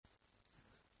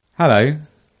Hello,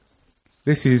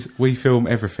 this is We Film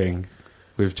Everything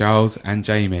with Giles and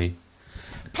Jamie.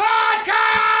 Podcast!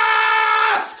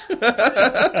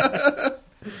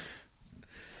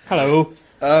 Hello.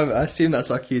 I assume that's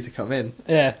our cue to come in.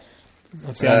 Yeah.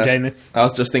 Obviously, I'm Jamie. I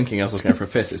was just thinking as I was going for a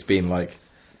piss, it's been like...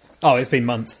 Oh, it's been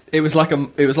months. It was like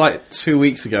 2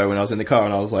 weeks ago when I was in the car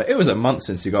and I was like, it was a month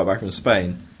since you got back from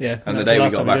Spain. Yeah. And the day we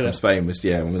got back from Spain was,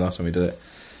 when the last time we did it.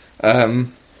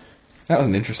 That was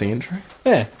an interesting intro.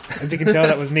 Yeah. As you can tell,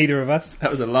 that was neither of us.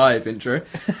 That was a live intro.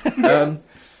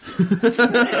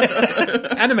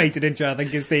 Animated intro, I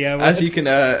think, is the word. As you can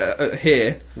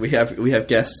hear, we have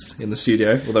guests in the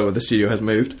studio, although the studio has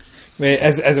moved.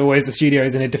 As always, the studio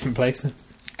is in a different place.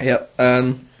 Yep.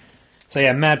 So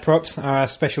yeah, Mad Props are our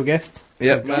special guest.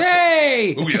 Yep.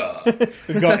 Yay! Booyah!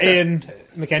 We've got Ian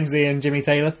Mackenzie and Jimmy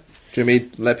Taylor. Jimmy,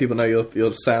 let people know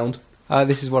your sound.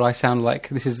 This is what I sound like.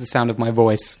 This is the sound of my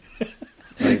voice.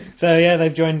 So yeah,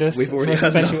 they've joined us We've for already a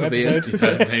heard special enough of Ian. episode. You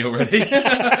heard me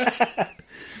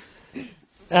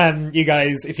already. You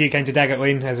guys, if you came to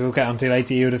Daggotween, as we'll get onto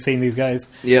later, you would have seen these guys.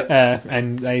 Yep.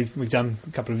 And we've done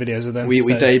a couple of videos with them. We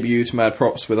so. debuted Mad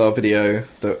Props with our video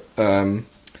that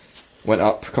went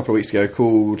up a couple of weeks ago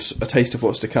called A Taste of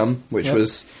What's to Come, which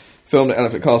was filmed at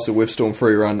Elephant Castle with Storm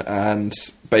Free Run and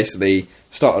basically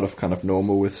started off kind of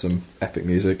normal with some epic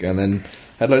music and then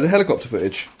had loads of helicopter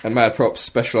footage. And Mad Props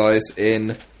specialise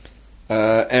in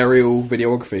aerial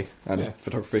videography and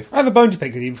photography. I have a bone to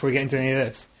pick with you before we get into any of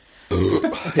this. So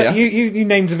Yeah. you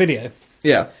named the video.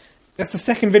 Yeah, That's the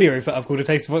second video we've put up called A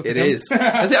Taste of What's to it Come. is.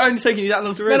 Has it only taken you that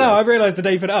long to realise? No, I realised the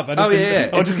day you put it up. I just didn't- I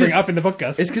It's wanted to bring it because- up in the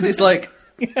podcast. It's because it's like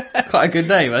quite a good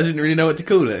name. I didn't really know what to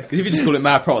call it. Because if you just call it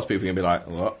Mad Props, people are going to be like,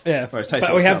 what? Yeah, Whereas Taste but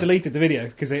of we have What's to Come. deleted the video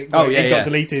because it Oh, yeah, got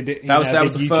deleted. That was the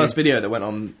YouTube. first video that went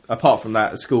on, apart from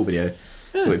that school video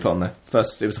that we put on there. It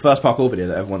was the first parkour video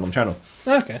that ever went on the channel.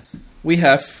 Okay, We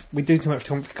we do too much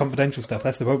confidential stuff.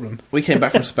 That's the problem. we came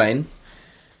back from Spain.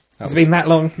 It's been that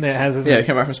long. It has, hasn't Yeah, we it?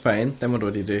 came back from Spain. Then what do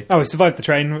we do? Oh, we survived the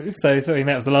train, so I think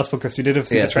that was the last podcast we did.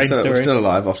 Obviously, Yeah, the train we're story. still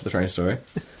alive after the train story.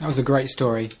 That was a great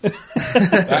story.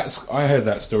 I heard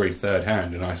that story third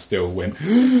hand and I still went...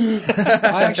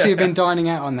 I actually have been dining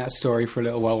out on that story for a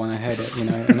little while when I heard it,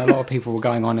 and a lot of people were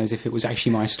going on as if it was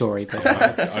actually my story, but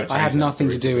I had nothing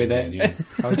to do with it.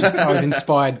 I was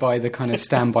inspired by the kind of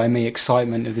Stand By Me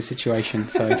excitement of the situation.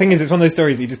 So, The thing is, it's one of those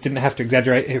stories you just didn't have to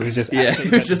exaggerate. It was just Yeah,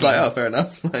 absolutely it was just like, oh, fair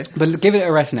enough. Like, but give it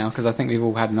a rest now because I think we've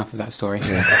all had enough of that story. you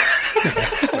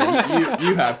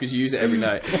have, because you use it every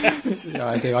night. Yeah,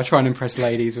 I do. I try and impress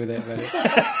ladies with it. But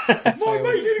My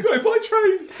mate nearly got hit by a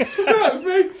train! Get out of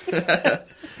me!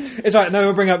 It's right. No,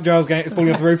 we'll bring up Giles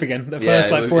falling off the roof again. The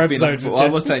first it's 4 been episodes was I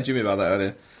just... was telling Jimmy about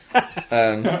that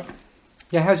earlier.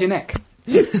 yeah, how's your neck?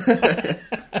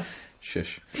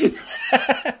 Shush.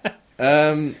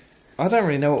 I don't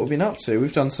really know what we've been up to.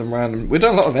 We've done a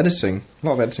lot of editing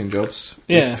jobs.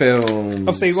 Yeah. We've filmed.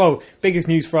 Obviously, well, biggest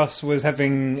news for us was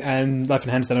having Life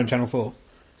in Handstand on Channel 4.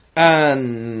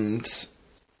 And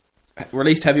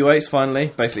released Heavyweights finally.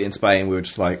 Basically in Spain, we were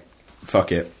just like,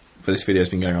 fuck it. But this video's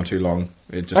been going on too long.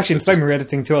 Actually, in Spain, we were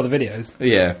editing 2 other videos.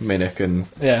 Yeah, Minnock and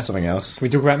something else. Can we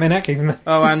talk about Minak even though...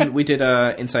 Oh, and we did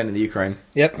Insane in the Ukraine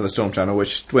for the Storm channel,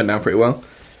 which went down pretty well.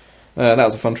 That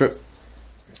was a fun trip.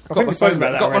 Got my phone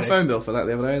bill for that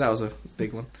the other day. That was a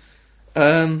big one.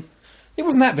 It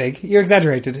wasn't that big. You're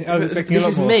exaggerated. I was expecting a lot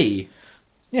This is more. me.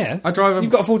 Yeah. I drive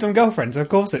You've got a full-time girlfriend, so of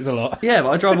course it's a lot. Yeah,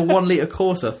 but I drive a 1 litre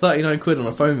Corsa, 39 quid on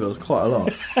a phone bill is quite a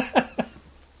lot.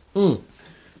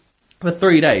 For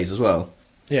 3 days as well.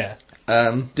 Yeah.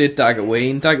 Did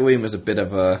Daggotween. Daggotween was a bit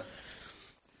of a...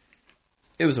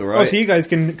 It was alright. Oh, so you guys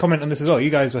can comment on this as well.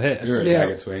 You guys were here. You're a Yeah.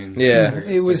 Daggotween. Yeah.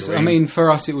 It was. I mean, for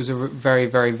us, it was a very,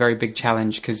 very, very big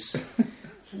challenge because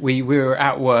we were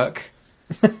at work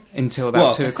until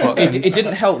about 2 o'clock. It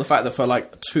didn't help the fact that for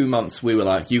like 2 months we were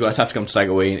like, you guys have to come to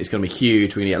Daggotween, it's going to be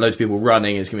huge, we're going to get loads of people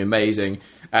running, it's going to be amazing,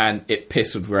 and it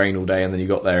pissed with rain all day, and then you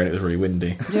got there and it was really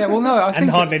windy. Yeah, well, no, I think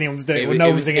And hardly anyone was doing it. Well, no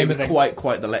one was doing anything. It was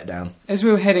quite the letdown. as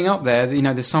we were heading up there,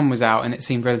 the sun was out and it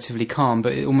seemed relatively calm,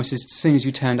 but almost as soon as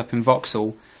we turned up in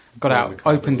Vauxhall, got out,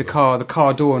 opened the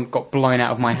car door and got blown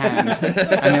out of my hand,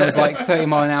 and there was like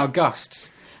 30-mile-an-hour gusts.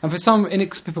 And for some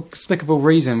inexplicable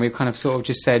reason, we've kind of sort of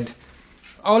just said,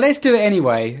 oh, let's do it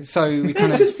anyway. So we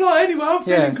kind of Just fly anyway, I'm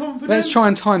feeling confident. let's try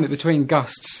and time it between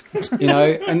gusts,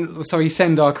 and so we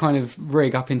send our kind of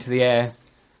rig up into the air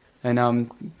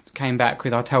and came back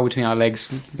with our tail between our legs,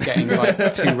 getting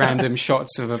like 2 random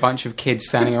shots of a bunch of kids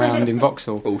standing around in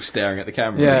Vauxhall. All staring at the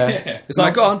camera. Yeah. It's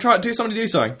like, go on, do something to do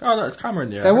something. Oh, there's a camera in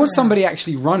the air. There was somebody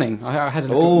actually running. I had a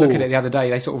look at it the other day.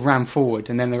 They sort of ran forward,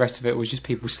 and then the rest of it was just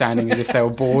people standing as if they were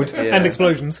bored. And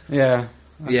explosions. Yeah.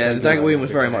 Yeah, the Daggett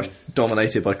was very much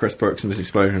dominated by Chris Brooks and his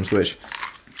explosions, which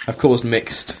have caused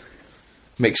mixed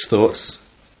thoughts.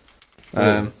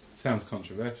 Sounds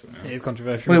controversial now. It is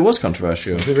controversial. Well, it was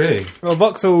controversial. Is it really? Well,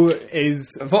 Vauxhall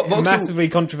is Vauxhall- massively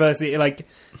controversial. Like,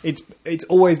 it's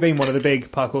always been one of the big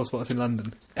parkour spots in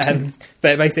London.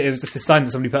 But basically, it was just a sign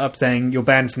that somebody put up saying you're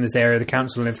banned from this area. The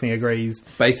council and everything agrees.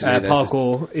 Basically,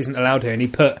 parkour isn't allowed here, and he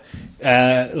put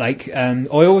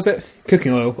oil, was it?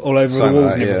 Cooking oil all over the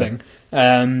walls and everything.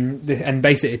 And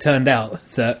basically, it turned out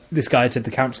that this guy said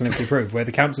the council never approved, where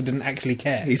the council didn't actually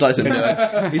care. He's like a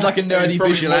nerd. He's like a nerdy He's probably more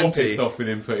vigilante. pissed off with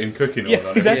him putting cooking Yeah, oil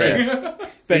on exactly. it.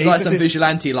 But He's like just some this-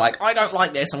 vigilante, like, I don't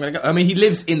like this, I'm going to go... I mean, he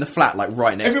lives in the flat, like,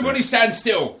 right next Everybody to stand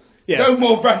still. Yeah. No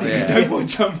more running. Yeah. No more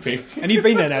jumping. And you've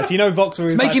been there now, so you know Vauxhall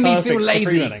is making me perfect feel for lazy.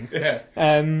 free-running. Yeah.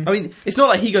 I mean, it's not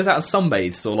like he goes out and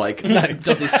sunbathes or, like,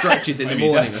 does his stretches in the Maybe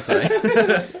he morning or does.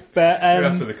 something. But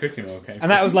That's where the cooking oil came from.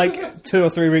 and that was like 2 or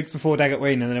 3 weeks before Daggett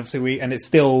Ween, and then obviously and it's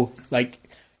still like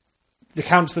the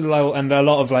council and a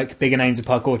lot of like bigger names of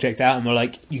parkour checked out and were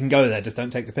like, you can go there, just don't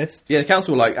take the piss. Yeah, the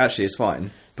council, like, actually is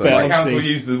fine. But, But like, the council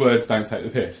obviously- used the words "don't take the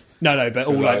piss." No, but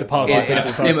all like the parkour in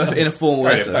people. a formal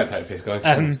Don't letter. take the piss, guys.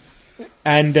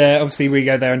 And obviously we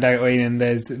go there and Daggett Ween, and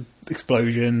there's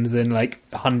explosions and like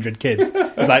 100 kids.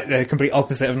 It's like the complete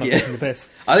opposite of not Yeah. taking the piss.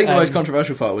 I think the most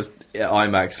controversial part was at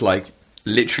IMAX, like,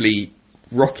 literally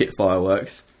rocket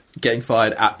fireworks getting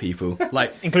fired at people.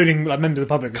 Like, Including like members of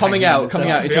the public Coming hanging out- and coming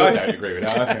stuff. out- See, I don't agree with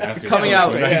that. I think that's coming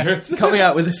out, dangerous. coming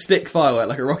out with a stick firework,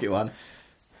 like a rocket one,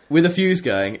 with a fuse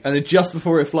going, and then just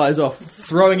before it flies off,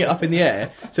 throwing it up in the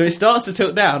air, so it starts to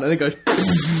tilt down, and it goes...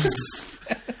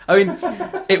 I mean,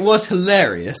 it was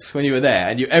hilarious when you were there,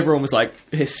 and everyone was, like,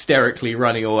 hysterically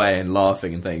running away and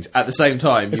laughing and things. At the same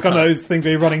time... It's you kind of can't- those things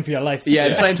where you're running for your life. Yeah, at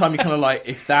the same time, you're kind of like,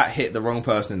 if that hit the wrong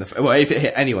person in the face, well, if it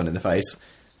hit anyone in the face,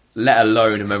 let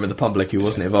alone a member of the public who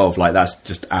wasn't involved, like, that's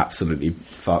just absolutely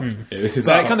fucked. Yeah, this is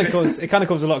So it kind of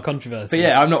caused a lot of controversy. But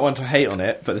yeah, I'm not one to hate on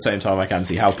it, but at the same time, I can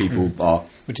see how people are.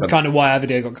 Which is kind of why our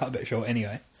video got cut a bit short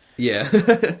anyway. Yeah.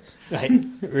 Like,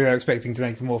 we were expecting to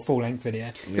make a more full-length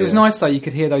video. It was nice though. You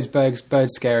could hear those bird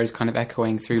scarers kind of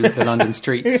echoing through the London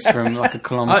streets from like a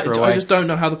kilometre away. I just don't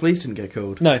know how the police didn't get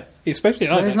called. No, especially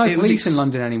at There's night. no It was police in ex-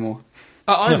 London anymore.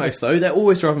 At IMAX, though, they're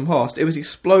always driving past. It was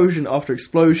explosion after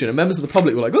explosion, and members of the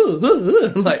public were like,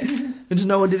 like, and just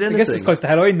no one did I anything. guess it's close to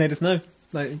Halloween, they just know.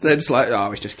 Like, They're just like,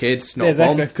 oh, it's just kids, not Yeah, a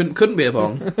bomb. exactly. Couldn't be a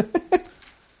bomb.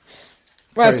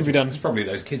 what else have we done? It's probably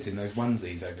those kids in those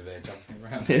onesies over there jumping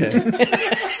around.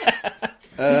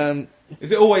 Yeah.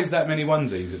 Is it always that many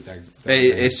onesies at Dags?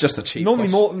 It's just a cheap Normally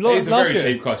costume. more. It's a Last very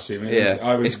year, cheap costume.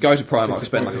 Yeah, it's go to Primark,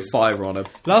 spend like a £5 on a...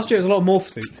 last year it was a lot of morph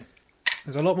suits.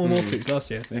 There's a lot more morph suits last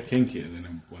year. They're kinkier than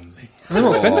a onesie. And they're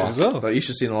more expensive as well. But you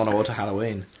should see them on a to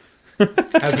Halloween.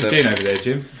 How's the gin over there,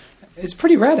 Jim? It's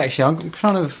pretty rad actually. I'm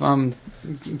trying to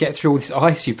get through all this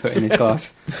ice you put in this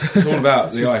glass. It's all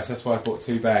about the ice. That's why I bought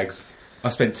 2 bags. I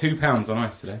spent £2 on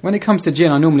ice today. When it comes to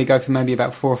gin, I normally go for maybe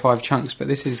about 4 or 5 chunks, but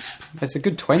there's a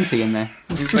good 20 in there.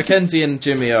 Mackenzie and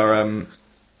Jimmy are,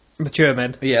 Mature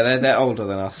men. yeah, they're older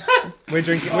than us. We're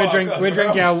drinking our white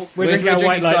drinking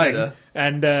lightning, cider.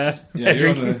 and Yeah, they're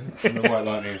you're drinking. on the White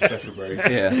Lightning Special Brew.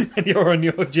 Yeah, And you're on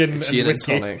your gin gin and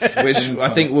whiskey. tonics, which I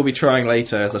think we'll be trying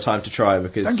later as a time to try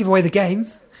because... Don't give away the game.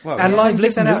 Well, And yeah, live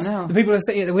give that out listeners, now. the people who are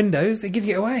sitting at the windows, they give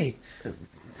you it away. there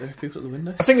are people at the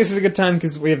window. I think this is a good time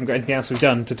because we haven't got anything else we've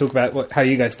done to talk about how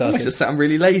you guys started. Makes us sound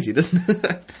really lazy, doesn't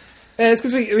it? It's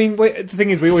because the thing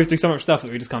is, we always do so much stuff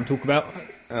that we just can't talk about.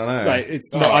 I don't know. Like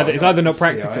it's not either. It's either not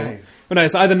practical. CIA. Well, no,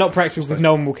 it's either not practical because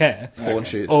no one will care, Porn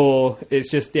shoots. or it's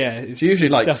just It's usually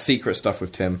just like stuff. secret stuff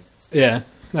with Tim. Yeah,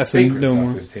 that's the Secret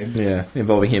normal. stuff with Tim. Yeah,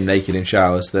 involving him naked in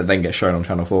showers that then get shown on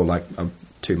Channel 4 like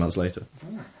 2 months later.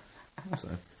 So.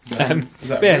 Is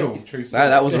that yeah. real? True story?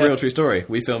 That was a Yeah. real true story.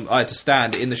 We filmed. I had to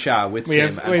stand in the shower with We Tim.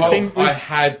 have- and we've Oh, seen- I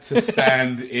had to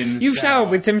stand in the You've showered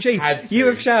with Tim Sheaf. Had to. You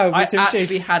have showered I with Tim actually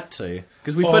Sheaf. had to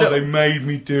because we Oh, put they it. made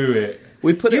me do it.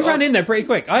 We put You it. ran on, in there pretty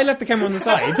quick. I left the camera on the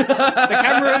side. The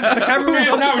camera was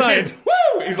on the side.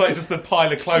 Woo! He's like just a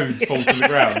pile of clothes fall to the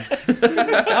ground.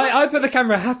 I put the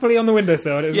camera happily on the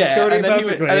windowsill, and it was Yeah, recording and then,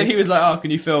 perfectly. he was like, "Oh, can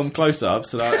you film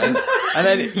close-ups?" And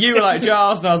then you were like,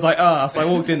 "Giles," and I was like, "Oh," so I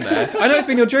walked in there. I know it's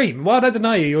been your dream. Why would I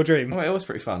deny you your dream? Oh, it was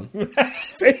pretty fun.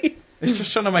 See? It's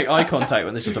just trying to make eye contact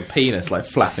when there's just a penis like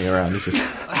flapping around. It's just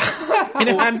In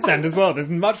a handstand as well. There's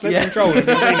much less Yeah. control of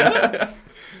your penis.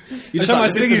 you just Some like,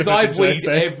 of The thing is, Sister I've footage, weed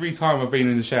though, so- every time I've been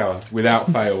in the shower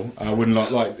without fail. And I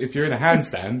wouldn't like if you're in a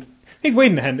handstand. He's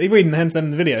weeding the handstand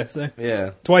in the video, so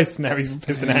yeah. twice now he's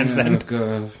pissed in a handstand.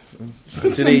 Oh,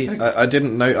 God. Did he? I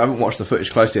didn't know. I haven't watched the footage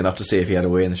closely enough to see if he had a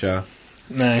wee in the shower.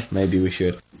 No. Maybe we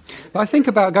should. But I think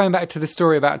about going back to the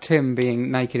story about Tim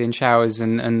being naked in showers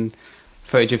and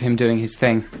footage of him doing his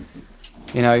thing.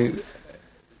 You know,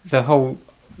 the whole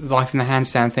life in the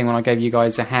handstand thing when I gave you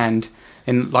guys a hand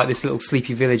in like this little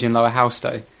sleepy village in Lower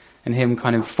Halstow, and him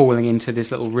kind of falling into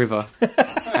this little river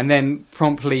and then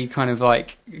promptly kind of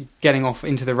like getting off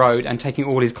into the road and taking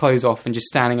all his clothes off and just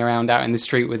standing around out in the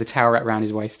street with a towel wrapped around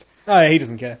his waist. Oh, yeah, he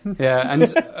doesn't care. Yeah,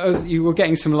 and you were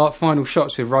getting some final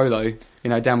shots with Rolo, you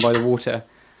know, down by the water.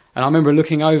 And I remember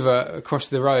looking over across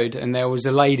the road and there was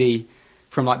a lady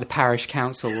from like the parish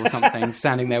council or something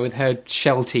standing there with her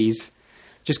shelties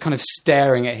just kind of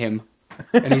staring at him.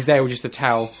 And he's there with just a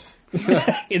towel.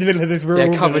 In the middle of this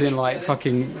rural covered village. in like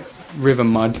fucking river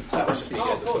mud.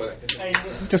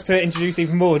 Just to introduce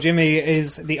even more, Jimmy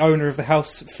is the owner of the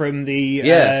house from the...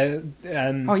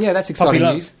 Oh yeah, that's Puppy exciting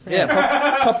Love. news.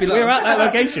 Yeah, puppy love. We're at that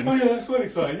location. Oh yeah, that's really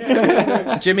exciting.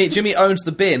 Yeah. Jimmy owns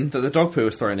the bin that the dog poo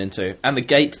was thrown into, and the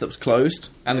gate that was closed,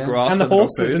 and the grass And the that dog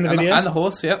horse that's pooed, in the and video. and the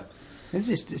horse. Yep.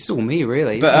 It's all me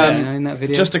really. But you know, in that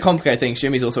video. just to complicate things,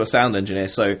 Jimmy's also a sound engineer,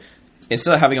 so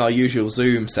instead of having our usual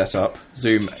Zoom setup,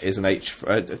 Zoom is an H.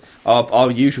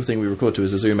 Our usual thing we record to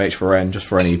is a Zoom H4n, just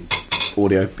for any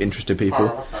audio interested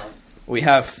people. We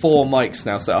have 4 mics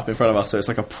now set up in front of us, so it's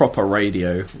like a proper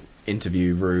radio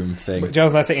interview room thing.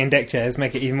 Giles and I sitting in deck chairs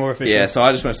make it even more efficient. Yeah, so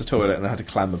I just went to the toilet and I had to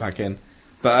clamber back in.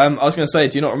 But I was going to say,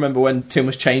 do you not remember when Tim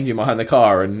was changing behind the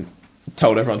car and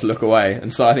told everyone to look away?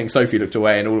 And so I think Sophie looked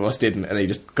away and all of us didn't, and he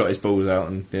just got his balls out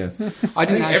and yeah. I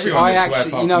didn't think actually. everyone I looks away actually,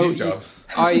 apart you know, from you, Giles.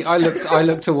 I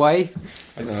looked away.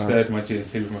 I just stirred my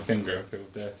GNT with my finger and feel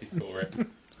dirty for it.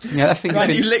 Yeah, that finger's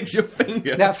Right, you been, licked your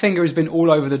finger. that finger has been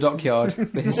all over the dockyard,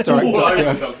 the historic All over the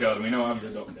dockyard. dockyard. We know I'm the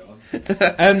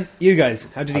dockyard. You guys,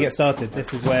 how did you get started?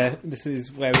 This is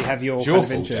where we have your It's kind your of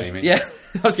fault, intro. Jamie. Yeah,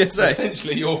 I was going to say.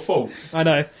 Essentially your fault. I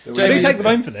know. Jamie- Do take the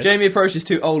blame for this. Jamie approaches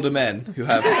 2 older men who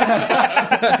have...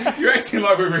 You're acting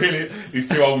like we're really these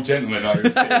 2 old gentlemen over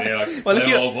sitting here like, Well, look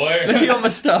 "Hello, at old boy." Look at your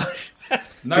moustache.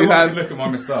 No who one have- can look at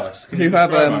my moustache. Can who you have,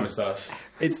 describe my moustache?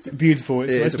 It's beautiful.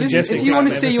 It's It the is most a Just, majestic if you want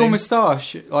to I've see ever your seen.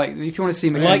 moustache, like if you want to see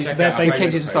Like Check their out face our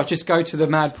Mackenzie's Facebook moustache, just go to the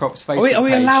Mad Props Facebook Are we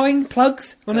page. allowing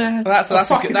plugs on air? That's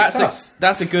fucking it's us.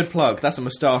 that's a good plug. That's a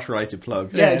moustache-rated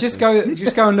plug. Yeah, Yeah. just go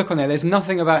and look on there. There's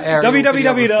nothing about aerial www.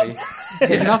 videography.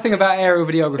 There's nothing about aerial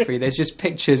videography. There's just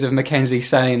pictures of Mackenzie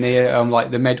standing near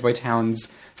like the Medway Town's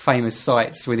famous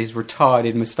sites with his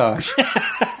retarded moustache.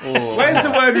 Where's the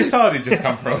word retarded just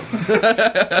come from?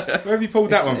 Where have you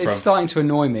pulled that one It's from? starting to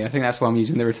annoy me. I think that's why I'm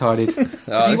using the retarded.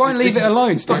 Oh, you won't leave it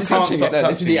alone. Stop this is- touching stop it.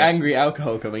 This is the angry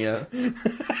alcohol coming out.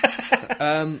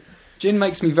 Gin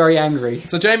makes me very angry.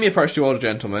 So Jamie approached 2 older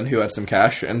gentlemen who had some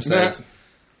cash and said,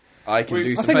 I can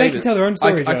do I some think favours. they can tell their own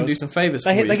story, I can Giles. do some favours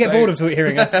for They you. get bored of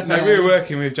hearing us. So we were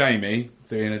working with Jamie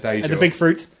doing a day And job. the big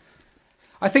fruit.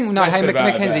 I think no. Less Hey, about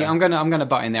Mackenzie, that. I'm gonna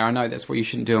butt in there. I know that's what you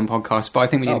shouldn't do on podcasts, but I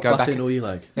think we need to go butt back. in all you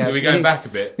like. Yeah, Are we we going need- back a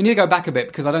bit? We need to go back a bit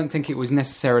because I don't think it was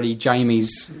necessarily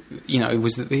Jamie's. You know,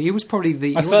 he was probably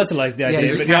the. I fertilised the Yeah, idea,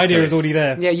 he's a but the idea is catalyst. already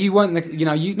there. Yeah, you weren't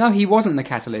the. No, he wasn't the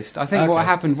catalyst. I think what Okay.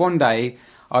 happened one day,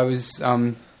 I was.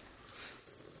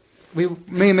 Me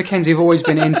and Mackenzie have always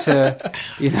been into.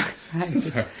 You know,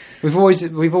 Sorry. we've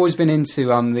always been into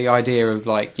the idea of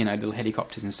like little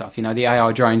helicopters and stuff. You know, the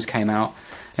AR drones came out,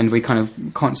 and we kind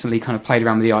of constantly kind of played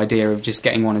around with the idea of just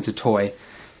getting one as a toy,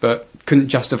 but couldn't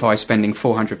justify spending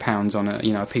 £400 on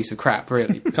a piece of crap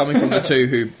really. Coming from the 2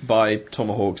 who buy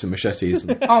tomahawks and machetes.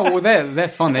 And Oh well, they're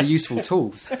fun. They're useful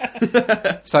tools.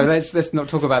 So let's not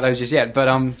talk about those just yet. But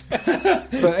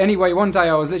anyway, one day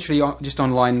I was literally just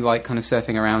online, like kind of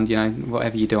surfing around,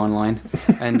 whatever you do online,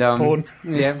 and Porn.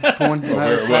 Yeah, porn. Well,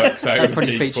 we're at work, so That's it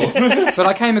pretty was featured. But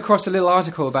I came across a little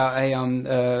article about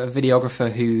a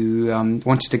videographer who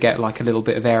wanted to get like a little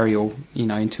bit of aerial,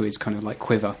 into his kind of like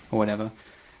quiver or whatever.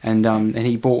 And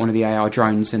he bought one of the AR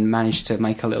drones and managed to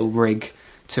make a little rig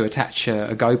to attach a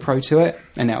GoPro to it,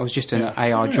 and that was just an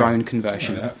AR drone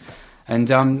conversion. Yeah.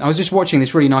 And I was just watching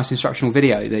this really nice instructional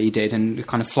video that he did, and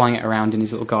kind of flying it around in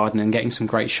his little garden and getting some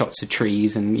great shots of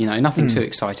trees, and nothing too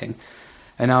exciting.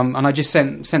 And I just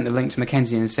sent the link to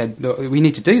Mackenzie and said, look, we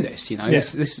need to do this.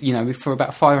 This for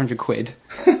about £500.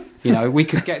 We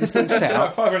could get this thing set About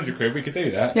up. 500 quid, we could do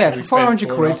that. Yeah, We for spent 500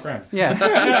 4.5 quid. grand. Yeah,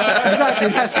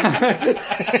 exactly.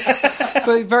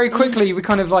 But very quickly, we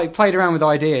kind of like played around with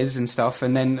ideas and stuff,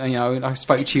 and then I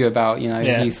spoke to you about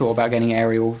Yeah. you thought about getting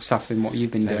aerial stuff and what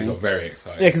you've been And we doing. got very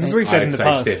excited. Yeah, 'cause as we've said in I'd the say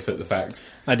past- stiff at the fact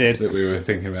I did. that we were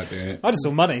thinking about doing it. I just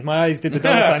saw money. My eyes did the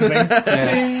dollar sign thing.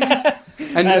 Yeah.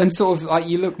 and sort of like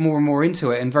you look more and more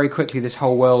into it, and very quickly this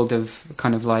whole world of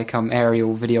kind of like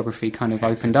aerial videography kind of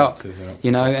opened up,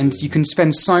 you know, and you can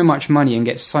spend so much money and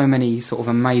get so many sort of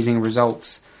amazing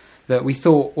results that we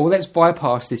thought, well, let's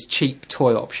bypass this cheap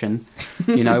toy option,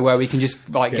 you know, where we can just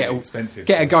like get a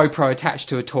GoPro attached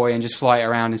to a toy and just fly it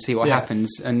around and see what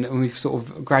happens. And we've sort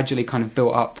of gradually kind of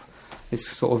built up this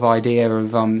sort of idea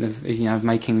of you know,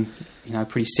 making, you know, a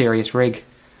pretty serious rig.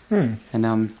 And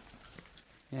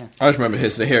yeah, I just remember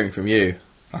hearing from you.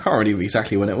 I can't remember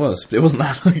exactly when it was, but it wasn't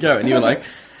that long ago. And you were like,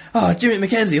 "Oh, Jimmy and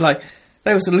Mackenzie, like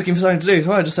they were still looking for something to do."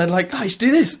 So I just said, "Like, oh, you should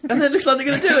do this," and it looks like they're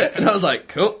going to do it. And I was like,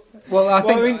 "Cool." Well, I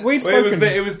think we'd spoken.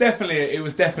 It was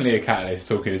definitely a catalyst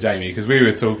talking to Jamie, because we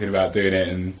were talking about doing it,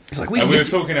 and we were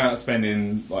talking about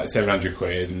spending like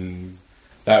 £700, and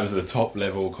that was the top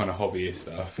level kind of hobbyist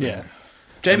stuff. Yeah,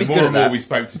 Jamie's good at that. The more we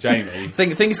spoke to Jamie,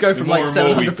 things go from like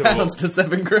 £700 to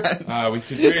 £7,000. We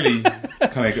could really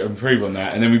kind of improve on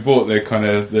that, and then we bought the kind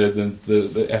of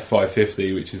the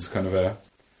F550, which is kind of a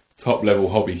top level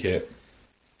hobby kit.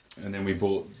 And then we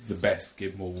bought the best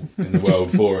gimbal in the world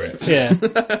for it. Yeah.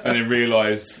 And then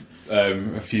realised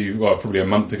probably a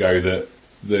month ago that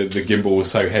the gimbal was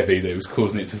so heavy that it was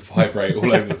causing it to vibrate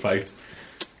all over the place.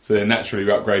 So then naturally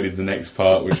we upgraded the next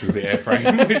part, which was the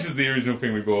airframe, which is the original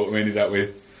thing we bought. We ended up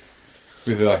with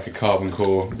like a carbon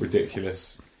core,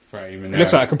 ridiculous frame. And it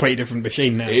looks like a completely different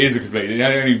machine now. It is a completely...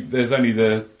 There's only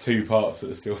the two parts that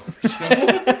are still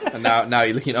original. And now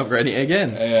you're looking at upgrading it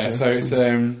again. Yeah, so it's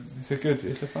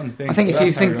a fun thing. I think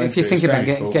if you think about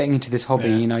getting into this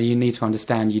hobby, you know, you need to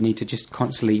understand. You need to just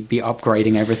constantly be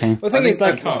upgrading everything. Well, the thing is,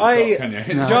 like,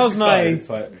 Giles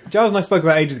and I spoke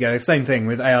about ages ago. The same thing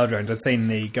with AR drones. I'd seen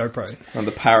the GoPro and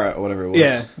the Parrot or whatever it was.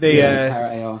 Yeah, the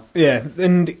Parrot AR. Yeah,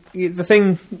 and the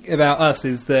thing about us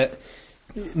is that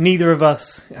neither of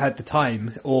us had the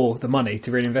time or the money to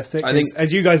really invest it. I think,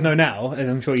 as you guys know now, as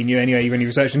I'm sure you knew anyway when you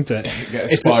researched into it,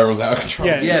 it spirals out of control.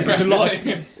 Yeah, but it's a lot.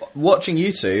 Watching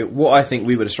you two, what I think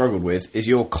we would have struggled with is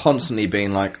you're constantly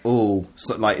being like, "Oh,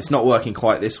 like it's not working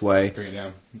quite this way.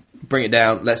 Bring it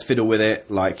down. Let's fiddle with it."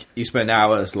 Like you spend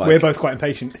hours. Like we're both quite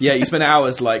impatient. Yeah, you spend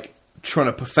hours like trying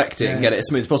to perfect it and get it as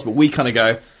smooth as possible. We kind of go,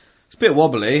 it's a bit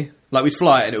wobbly. Like we'd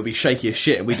fly it and it would be shaky as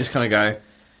shit, and we just kind of go,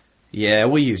 yeah,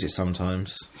 we'll use it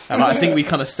sometimes. And I think we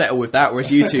kind of settle with that, whereas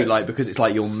you two, like, because it's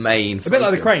like your main focus. A bit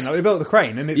like the crane. Like we built the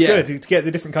crane, and it's good to get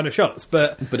the different kind of shots,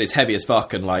 but it's heavy as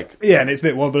fuck, and like... Yeah, and it's a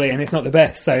bit wobbly, and it's not the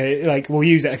best, so, like, we'll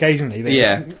use it occasionally.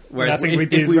 Yeah, whereas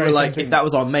if we were like, if that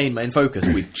was our main focus,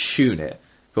 we'd tune it.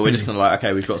 But we're just kind of like,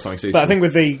 okay, we've got something suitable. But I think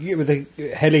with the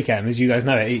Helicam, as you guys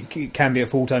know, it can be a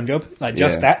full-time job. Like,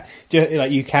 that.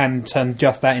 Like, you can turn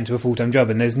just that into a full-time job,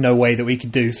 and there's no way that we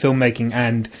could do filmmaking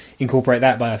and incorporate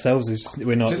that by ourselves.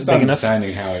 We're not just big enough.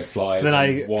 Understanding how it flies. So then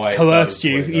I coerced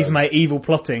you, using my evil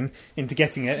plotting, into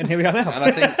getting it, and here we are now. And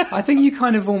I think you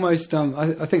kind of almost...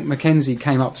 I think Mackenzie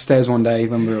came upstairs one day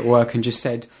when we were at work and just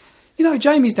said... You know,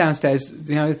 Jamie's downstairs,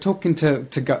 you know, talking to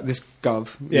this Gov,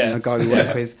 a guy we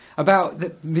work with, about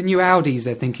the new Audis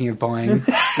they're thinking of buying.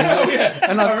 You know?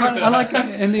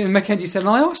 And then Mackenzie said, and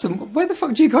I asked them, where the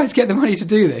fuck do you guys get the money to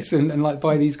do this and like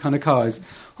buy these kind of cars?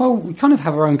 Well, we kind of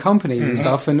have our own companies and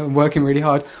stuff and are working really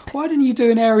hard. Why didn't you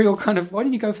do an aerial why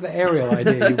didn't you go for the aerial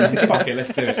idea? Fuck it,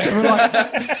 let's do it.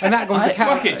 And that was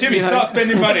fuck it, Jimmy, start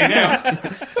spending money now.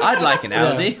 I'd like an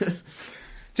Audi. Yeah.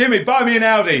 Jimmy, buy me an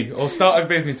Audi or start a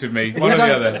business with me. One or the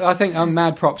other. I think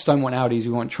Mad Props don't want Audis. We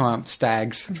want Triumph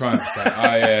Stags. Triumph Stags. Oh,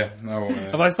 yeah. No,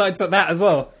 have I started that as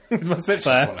well? With my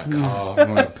Spitfire? I want a car. I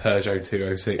want a Peugeot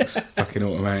 206. Fucking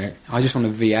automatic. I just want a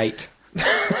V8.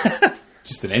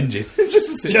 Just an engine.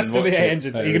 just the V8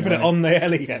 engine. You can put it on the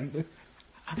Helicam.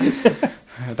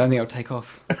 I don't think it'll take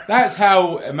off. That's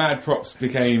how Mad Props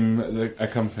became a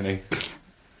company.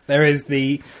 There is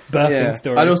the birthing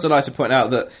story. I'd also like to point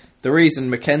out that the reason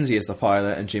Mackenzie is the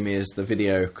pilot and Jimmy is the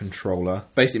video controller...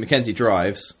 Basically, Mackenzie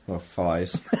drives. Or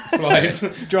flies.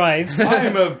 Drives.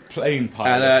 I'm a plane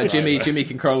pilot. And Jimmy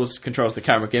controls the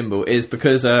camera gimbal, is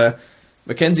because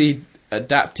Mackenzie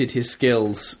adapted his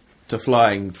skills to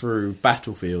flying through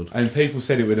Battlefield. And people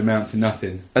said it would amount to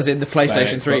nothing. As in the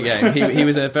PlayStation 3 game. He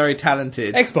was a very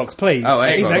talented... Xbox, please. Oh,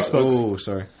 Xbox. He's Xbox. Oh,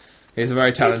 sorry. He's a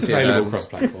very talented... It's available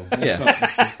cross-platform.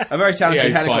 Yeah. A very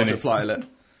talented helicopter pilot.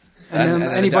 And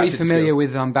anybody familiar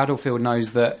with Battlefield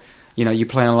knows that, you know, you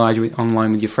play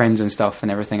online with your friends and stuff and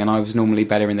everything, and I was normally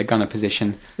better in the gunner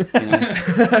position. You know?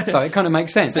 So it kind of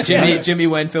makes sense. So Jimmy,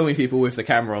 when filming people with the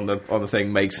camera on the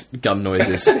thing, makes gun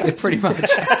noises. Pretty much.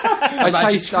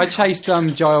 I chased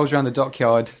Giles around the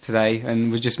dockyard today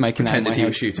and was just making pretended he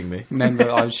was shooting me.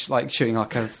 Remember, I was like shooting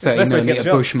like a 30mm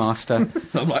Bushmaster.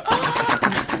 I'm like...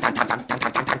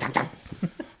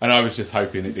 And I was just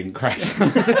hoping it didn't crash.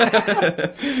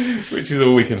 Which is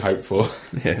all we can hope for.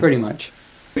 Yeah. Pretty much.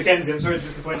 Mackenzie, I'm sorry to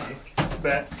disappoint you,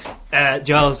 but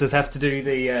Giles does have to do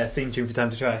the theme tune for Time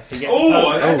to Try.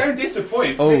 Don't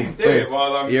disappoint. Please do it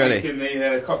while I'm making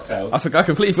the cocktail. I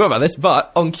completely forgot about this,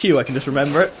 but on cue I can just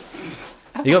remember it.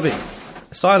 You got me.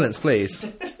 Silence, please.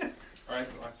 Alright,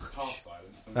 that's half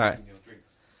silence. I'm Alright. making your drinks.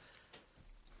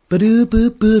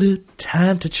 Ba-do-ba-ba-do,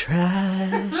 time to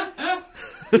try.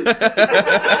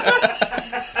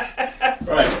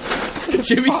 Right.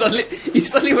 Jimmy, you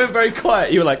suddenly went very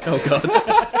quiet. You were like, oh god.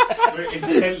 We're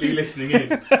intently listening in.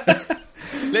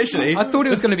 Literally. I thought it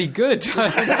was going to be good.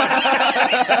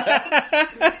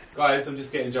 Guys, I'm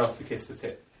just getting Giles to kiss the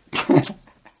tip.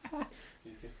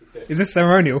 Is this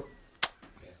ceremonial?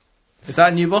 Is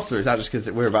that a new bottle, or is that just because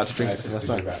we're about to drink No, it it's for the just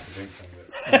first 'cause time? we're about to drink some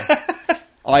of it.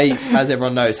 I, as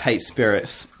everyone knows, hate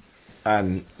spirits.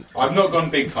 And I've not gone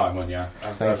big time on you.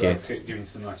 Thank you. I've given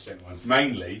some nice gentle ones.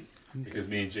 Mainly because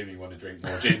me and Jimmy want to drink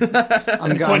more gin.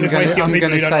 I'm point is wasting going people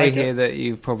to who don't say like here it. that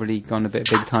you've probably gone a bit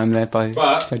big time there by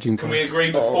But judging. can we agree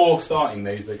before starting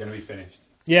these they're going to be finished?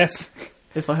 Yes.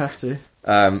 if I have to.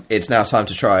 It's now time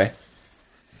to try.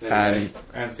 And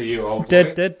for you, old boy.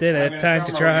 I'm gonna Time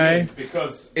to drum roll try. you in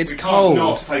because It's we cold. can't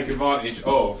not take advantage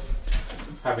of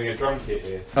having a drum kit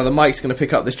here. Oh, the mic's going to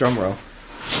pick up this drum roll.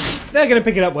 They're going to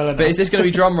pick it up well enough. But is this going to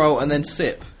be drum roll and then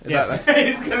sip? Is Yes. that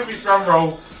It's going to be drum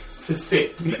roll to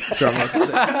sit. the drum roll to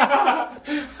sip?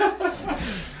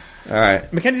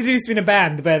 Alright. Mackenzie used to be in a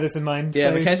band, bear this in mind. Yeah,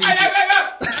 so- Mackenzie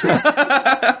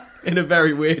in a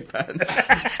very weird band.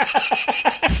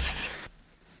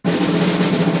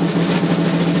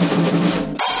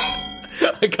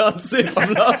 I can't sip,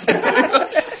 I'm laughing too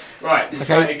much. Right,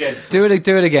 try it again. Do it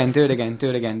again.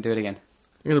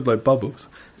 I'm going to blow bubbles.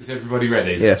 Is everybody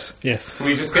ready? Yes. Yes. Can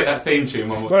we just get that theme tune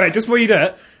one more Right, just before you do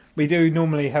it, we do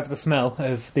normally have the smell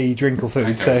of the drink or food.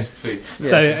 Okay, So, please.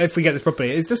 so if we get this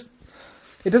properly, it does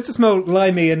just smell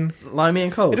limey and Limey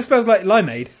and cold. it just smells like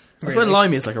limeade. That's really. when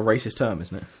limey is like a racist term,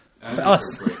 isn't it? For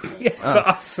us. Yeah, for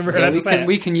us. We're allowed to say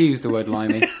We it. can use the word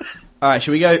limey. Alright,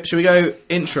 should we go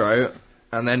intro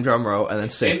and then drum roll and then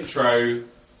sip? Intro,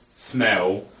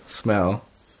 smell. Smell.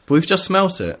 But we've just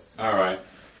smelt it. Alright.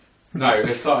 No,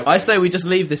 let's start. I say we just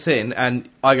leave this in and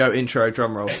I go intro,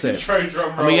 drum roll, sip. Intro, drum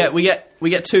roll. And we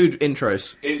get 2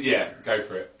 intros. Yeah, go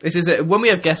for it. This is it. When we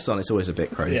have guests on, it's always a bit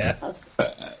crazy. Yeah.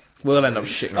 We'll end up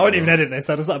shitting. I won't even edit this,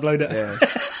 I'll just upload it. Yeah.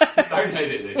 Don't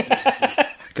edit this.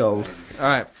 Gold. All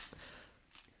right.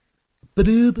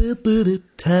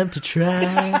 Time to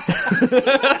try.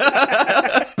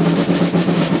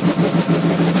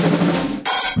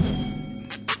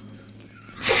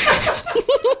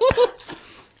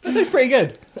 That tastes pretty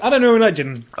good. I don't know like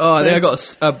gin. Oh, I think I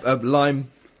got a lime.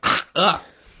 I got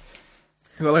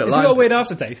like a It's lime. got a weird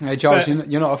aftertaste. Hey, Giles, but-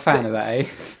 you're not a fan of that, eh?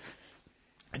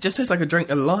 It just tastes like a drink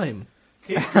of lime.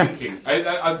 Keep drinking.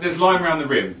 There's lime around the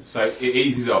rim, so it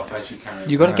eases off as you carry on.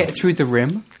 You got to get through the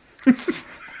rim.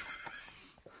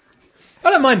 I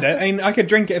don't mind it. I mean, I could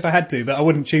drink it if I had to, but I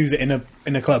wouldn't choose it in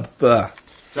a club. Ugh.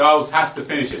 Giles has to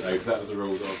finish it though, because that was the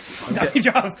rules of the time. No,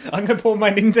 Giles, I'm going to pour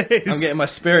mine into his. I'm getting my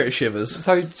spirit shivers.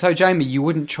 So Jamie, you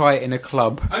wouldn't try it in a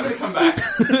club. I'm going to come back.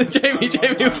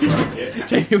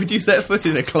 Jamie, would you set foot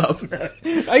in a club?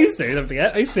 I used to, don't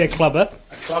forget. I used to be a clubber.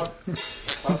 A club.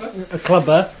 A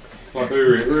clubber. Like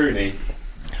Rooney.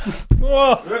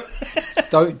 Oh,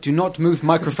 Do not move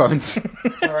microphones.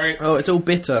 Sorry. Oh, it's all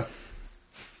bitter.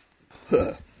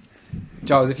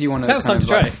 Giles, if you want Sounds time to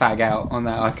try. fag out on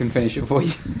that, I can finish it for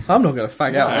you. I'm not going to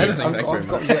fag out No, anything. I've Thank you very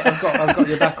got, much. I've got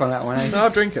your back on that one, eh? No, I'll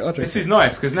drink it. This is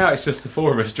nice, because now it's just the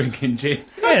four of us drinking gin,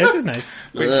 yeah, this is nice.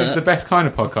 which is the best kind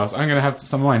of podcast. I'm going to have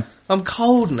some wine. I'm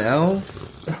cold now.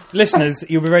 Listeners,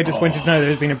 you'll be very disappointed to know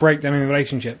there has been a breakdown in the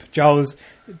relationship. Giles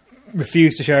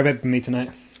refused to share a bed with me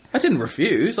tonight. I didn't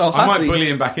refuse. I'll I might happily... bully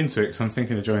him back into it, because I'm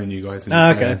thinking of joining you guys. In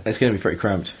Okay. It's going to be pretty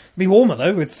cramped. It'd be warmer,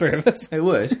 though, with three of us. It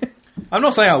would. I'm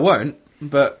not saying I won't,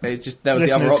 but it's just that was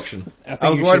the other Listeners, option. I think I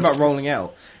was you worried should- about rolling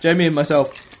out. Jamie and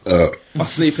myself are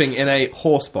sleeping in a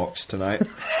horse box tonight.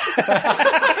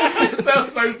 It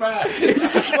sounds so bad.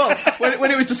 Well,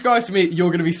 when it was described to me, you're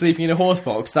going to be sleeping in a horse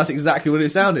box, that's exactly what it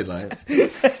sounded like.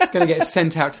 Going to get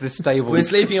sent out to the stables. We're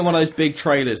sleeping in one of those big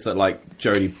trailers that, like,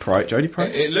 Jodie Price?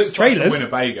 It looks Trailers? like a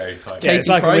Winnebago type. Yeah, it's Katie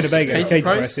like Price? a Winnebago. Katie Katie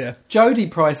Price? Price, yeah. Jodie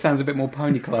Price sounds a bit more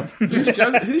Pony Club. Who's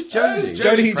Jodie?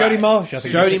 Jodie Marsh, I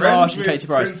think. Jodie Friends Marsh and with Katie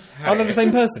Price. Prince Are they the Harry.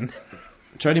 same person?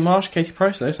 Jodie Marsh, Katie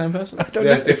Price, are they the same person?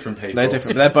 They're different people. They're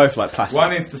different. They're both, like, plastic.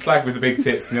 One is the slag with the big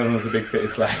tits, and the other one's the big titted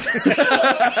slag.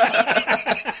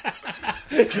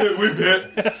 Get with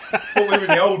it. Thought we were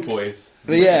the old boys.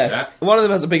 But yeah, one of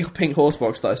them has a big pink horse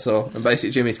box that I saw, and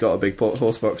basically Jimmy's got a big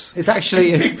horse box. It's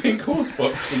actually big pink horse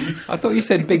box. I thought you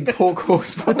said big pork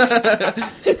horse box.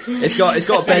 It's got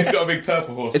a bed. It's got a big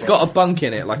purple horse. It's got a bunk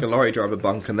in it, like a lorry driver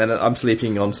bunk, and then I'm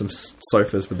sleeping on some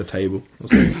sofas with the table.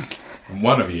 And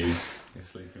one of you is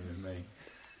sleeping with me.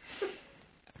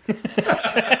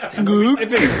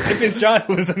 if it's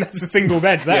Giles, then that's a single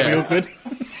bed. So that'd be awkward.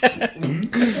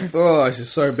 Oh, this is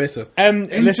so bitter.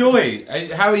 Enjoy.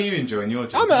 How are you enjoying your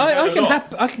job?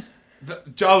 I can.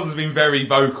 Giles has been very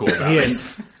vocal about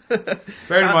this.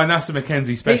 Bearing in mind, that's the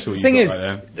Mackenzie special. The thing is,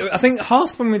 right there. I think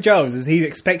half the problem with Giles is he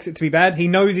expects it to be bad. He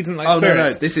knows he doesn't like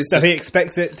spirits. This is so he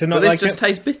expects it to not but this like just it.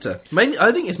 tastes bitter.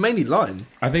 I think it's mainly lime.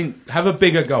 I think have a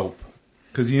bigger gulp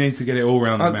because you need to get it all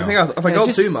around the mouth. I think if I go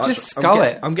too much, just scull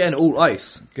it. I'm getting all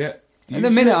ice. In a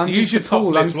minute, I'm use just your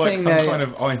appalled. top I'm lip like sitting some there. kind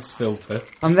of ice filter.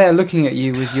 I'm there looking at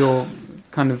you with your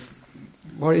kind of.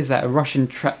 What is that? A Russian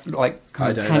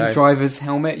tank driver's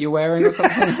helmet you're wearing or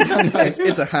something? I don't know.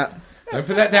 It's a hat. Don't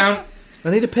put that down. I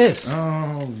need a piss.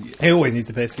 Oh, He always needs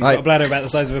to piss. He's got a bladder about the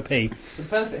size of a pea. The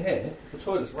benefit here, the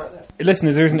toilet's right there.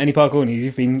 Listeners, there isn't any parkour news.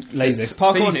 You've been lazy.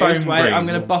 Parkour Seafoam news. Wait, green. I'm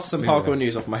going to bust some parkour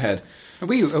news off my head. Are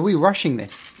we rushing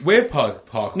this? we're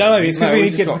park. No, it's because No, we we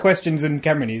need to get just to the questions and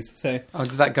camera news. So Oh,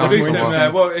 does that go We'll on do for a some,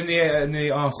 while? well, in the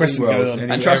RC Questions going world, on.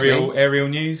 any And trust me- aerial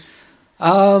news.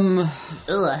 Um,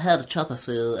 Oh, I had a chopper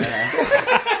flu.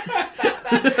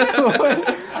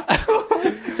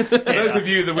 For those of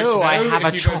you that wish to know, I have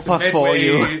if a you go to chopper for Medway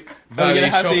you. Valley We're gonna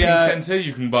have Shopping the, Centre,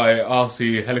 you can buy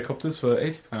RC helicopters for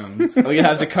 £80. We're going to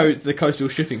have the coastal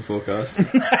shipping forecast.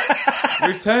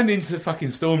 We've turned into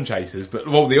fucking storm chasers, but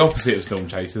the opposite of storm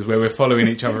chasers, where we're following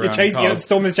each other around the cars,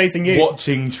 storm is chasing you.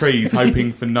 watching trees,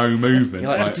 hoping for no movement.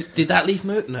 You're like, Like, did that leaf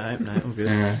move? No, all good.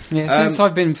 yeah, since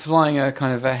I've been flying a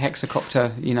kind of a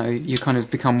hexacopter, you kind of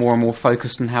become more and more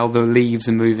focused on how the leaves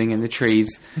are moving in the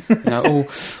trees.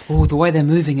 The way they're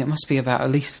moving, it must be about at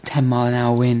least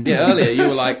 10-mile-an-hour wind. Yeah, earlier you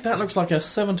were like, that looks like a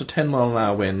 7 to 10 mile an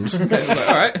hour wind. Like, all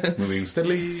right. moving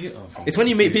steadily. It's when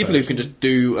you meet people who can just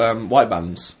do white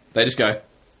balance. They just go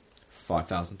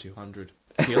 5,200.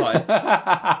 And you're like,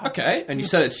 okay. And you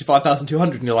set it to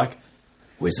 5,200, and you're like,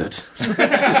 wizard.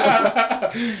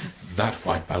 That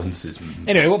white balances me.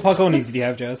 Anyway, what parkour news did you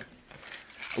have, Giles?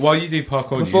 While you do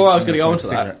parkour Before news, I was going to go I'm on to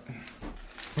gonna that,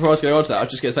 I was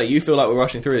just going to say, you feel like we're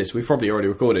rushing through this. We've probably already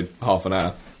recorded half an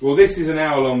hour. Well, this is an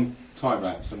hour-long time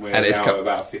lapse, and we're And it's now co- at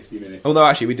about 50 minutes. Although,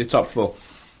 actually, we did stop before.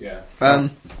 Yeah.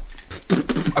 Um,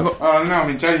 Oh, no, I'm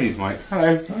in Jamie's mic.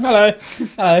 Hello. Hello.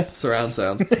 Hello. surround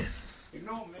sound.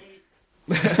 Ignore me.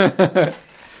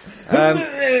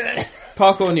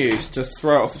 Parkour news, to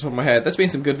throw it off the top of my head. There's been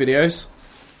some good videos.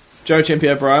 Joe Chimpy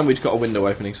O'Brien, we've got a window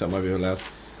opening, so it might be allowed.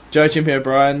 Joe Chimpy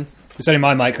O'Brien. It's only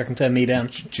my mic. I can turn me down.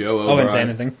 Joe I O'Brien. won't say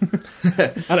anything.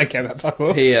 I don't care about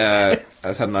parkour. He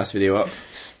has had a nice video up.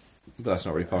 But that's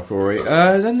not really parkour-y.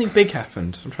 Has anything big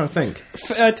happened? I'm trying to think.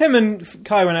 Tim and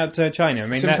Kai went out to China. I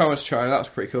mean, Tim that's Collins China, that was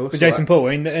pretty cool. with So Jason Paul.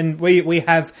 And we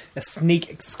have a sneak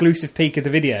exclusive peek of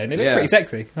the video, and it looks Yeah. pretty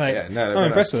sexy. Like, Yeah, no, I'm very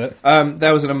impressed nice. with it.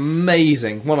 There was an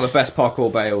amazing, one of the best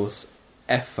parkour bails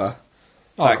ever.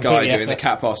 Oh, That guy completely doing the effort.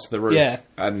 cat pass to the roof Yeah.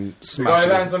 and The guy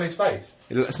lands smashes, on his face.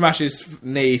 smashes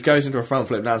knees, goes into a front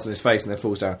flip, lands on his face, and then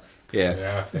falls down. Yeah,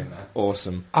 Yeah, I've seen that.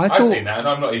 awesome. I've seen that, and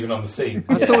I'm not even on the scene.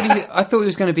 I thought he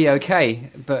was going to be okay,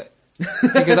 but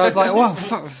because I was like, "Wow,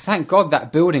 thank God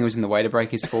that building was in the way to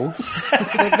break his fall."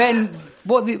 But then,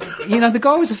 the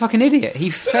guy was a fucking idiot. He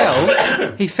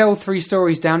fell 3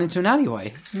 stories down into an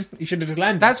alleyway. You should have just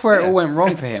landed. That's where it all went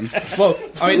wrong for him. Well,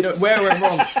 I mean, where it went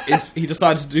wrong is he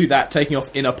decided to do that taking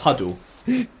off in a puddle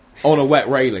on a wet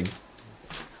railing.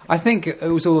 I think it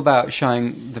was all about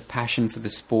showing the passion for the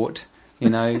sport.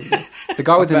 The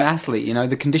guy was an athlete.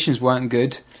 The conditions weren't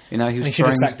good. He was He should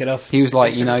have throwing- sacked it off. He was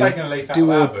like, Taken a leaf out do of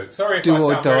our or book. Sorry if do I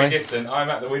or sound very die. distant. I'm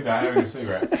at the window having a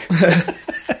cigarette.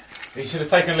 He should have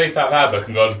taken a leaf out of our book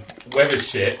and gone, weather's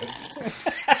shit.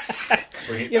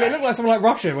 Bring it Yeah, they back. look like someone like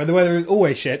Russia, where the weather is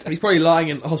always shit. He's probably lying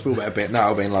in the hospital bed a bit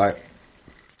now, being like,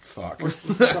 fuck.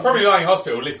 Probably lying in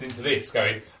hospital listening to this,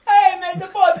 going, "Hey, I made the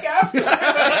podcast."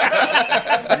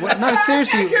 No,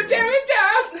 seriously, Can tell it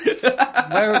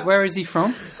does. where is he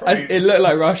from? It looked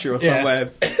like Russia or Yeah. somewhere.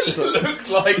 It looked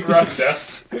like Russia.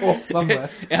 Or somewhere.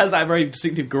 It has that very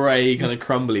distinctive grey, kind of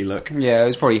crumbly look. Yeah, it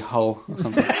was probably Hull or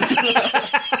something.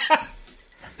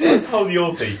 That's whole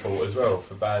your default as well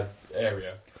for bad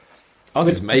area. Ours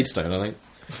is Maidstone, I think.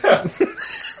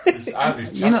 As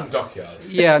is You know- Chatham Dockyard.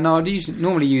 Yeah, no, I'd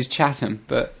normally use Chatham,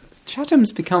 but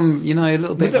Chatham's become, a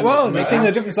little bit... Well, they've seen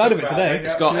a different side of it today.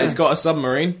 It's got a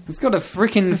submarine. It's got a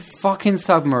freaking fucking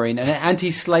submarine and an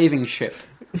anti-slaving ship.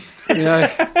 You know,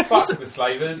 Fuck the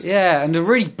slavers. yeah, and a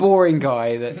really boring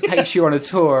guy that takes you on a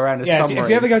tour around a Yeah, submarine. if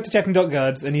you ever go to Chatham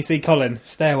Dockyards and you see Colin,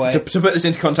 stay away. To put this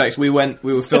into context, we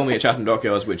were filming at Chatham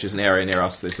Dockyards, which is an area near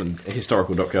us. There's some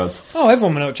historical dockyards. Oh,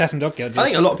 everyone will know what Chatham Dockyards is. I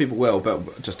think a lot of people will,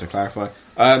 but just to clarify.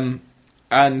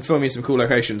 And filming some cool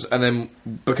locations, and then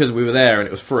because we were there and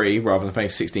it was free rather than paying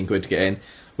 16 quid to get in,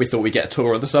 we thought we'd get a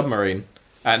tour of the submarine.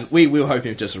 And we were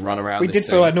hoping to just run around we this did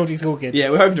thing. feel like naughty school kids. Yeah,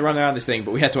 we were hoping to run around this thing,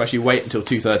 but we had to actually wait until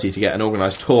 2:30 to get an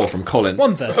organised tour from Colin.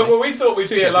 1:30. Well, we thought we'd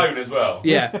be alone as well.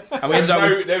 Yeah, and we ended up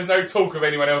with, There was no talk of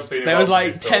anyone else being there was involved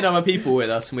in like this 10 talk. other people with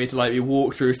us, and we had to like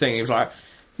walk through this thing. It was like,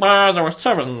 well, there were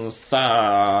 7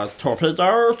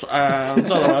 torpedoes, and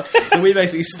so we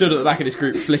basically stood at the back of this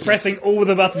group, Pressing all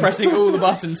the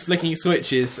buttons. flicking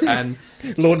switches, and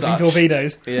launching such.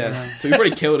 torpedoes. Yeah, so we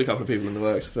probably killed a couple of people in the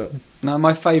works. But No,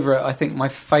 my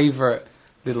favourite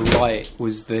little light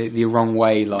was the wrong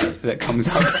way light that comes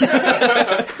up.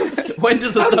 when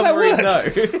does the How does that submarine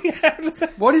work? know?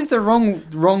 What is the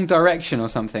wrong direction or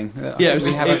something? Yeah, it was We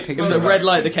just have a it picture was a of red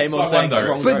light that came on Like saying one the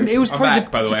wrong direction. But direction. it was I'm probably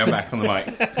back, by the way. I'm back on the mic.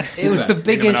 it was the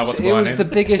biggest. It was the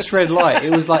biggest red light.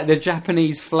 It was like the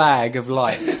Japanese flag of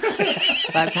lights.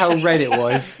 That's how red it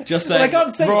was. Just Well, I saying.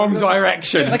 can't see. Wrong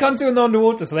direction. They can't see when they're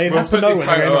underwater, so they'd We'll have to put know this when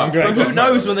they're photo going up. the wrong But direction. who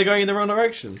knows when they're going in the wrong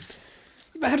direction?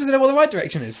 But how does it know what the right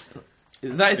direction is?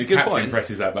 That is The a good captain point.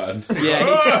 presses that button. Yeah,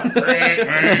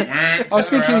 I was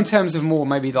thinking in terms of more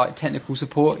maybe like technical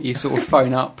support. You sort of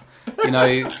phone up,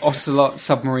 Ocelot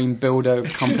Submarine Builder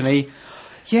Company.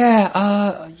 Yeah,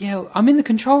 I'm in the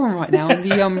control room right now, and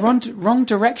the wrong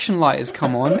direction light has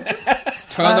come on.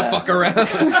 turn the fuck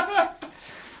around.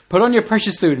 Put on your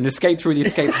pressure suit and escape through the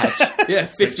escape hatch. Yeah,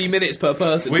 50 minutes per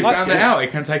person. We That's found good. it out.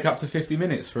 It can take up to 50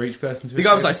 minutes for each person to The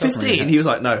guy was like, escape the 15? submarine. He was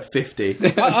like, no, 50.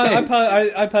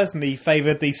 I personally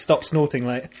favoured the stop snorting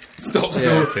light. Stop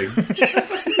snorting.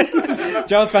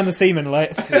 Giles found the semen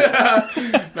light.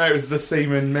 No, it was the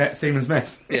Seaman's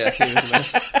Mess. Yeah,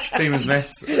 seriously. Seaman's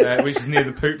Mess, which is near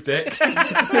the poop deck.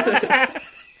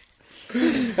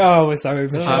 Oh, we're so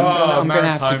immature. I'm going to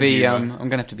have to maritime be. humour. I'm going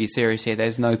to have to be serious here.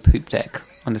 There's no poop deck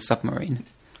on the submarine.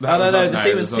 No, the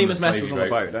it was Seaman's on Mess the was on the slavey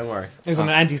boat, don't worry. It was on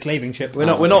an anti-slaving ship. We're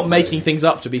not making things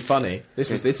up to be funny. This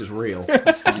was real.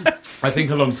 I think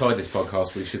alongside this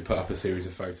podcast, we should put up a series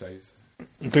of photos,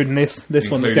 Including this one that's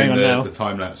including going on now. the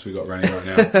time lapse we got running right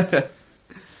now.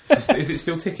 Is it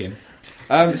still ticking?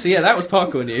 So yeah, that was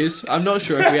parkour news. I'm not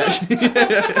sure if we actually...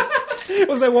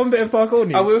 Was there one bit of parkour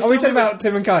news? Oh, we said about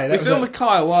Tim and Kai. We filmed with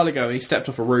Kai a while ago and he stepped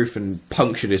off a roof and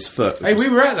punctured his foot. Hey, we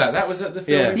were at that. That was at the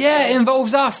film. Yeah, it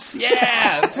involves us.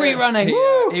 Yeah, free running.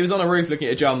 He was on a roof looking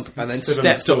at a jump and then Stood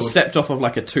on a stepped off of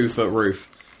like a 2-foot roof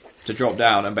to drop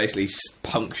down and basically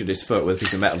punctured his foot with a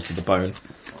piece of metal to the bone.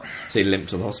 So he limped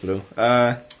to the hospital.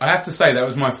 I have to say that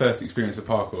was my first experience of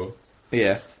parkour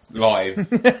Yeah. live in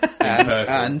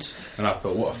person, And I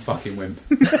thought, what a fucking wimp.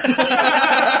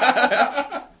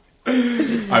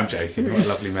 I'm joking. What a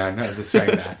lovely man. That was a shame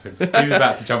that happened. He was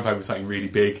about to jump over something really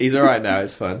big. he's alright now,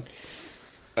 it's fun.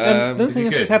 Nothing Is he else good? has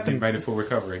Um, Has he happened. made a full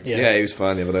recovery? Yeah. He was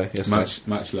fine the other day. Yesterday.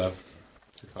 Much love.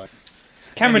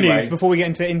 Camera Anyway. news before we get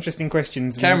into interesting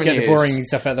questions and Camera get the news. boring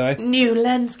stuff out of the way. New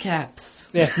lens caps.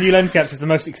 Yes, new lens caps is the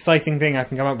most exciting thing I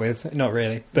can come up with. Not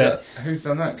really, but Who's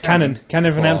done that? Canon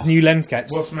have announced Oh. new lens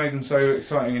caps What's made them so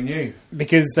exciting and new?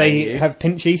 because they Thank you. have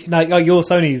pinchy, like your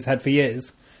Sony's had for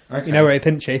years. Okay. You know where it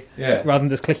pinchy, Yeah. rather than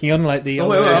just clicking on like the. Oh,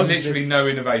 other wait, wait, I There's was literally no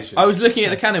innovation. I was looking at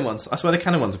the Canon ones. I swear the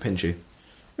Canon ones are pinchy.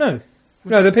 No,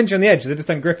 they're pinchy on the edge. They just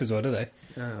don't grip as well, do they?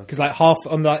 Because like half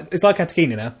on the, it's like a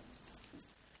Takina now.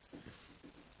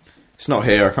 It's not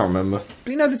here, I can't remember.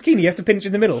 But you know the Takina, you have to pinch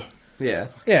in the middle. Yeah.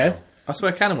 Yeah, I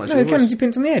swear Canon ones. no, the Canons you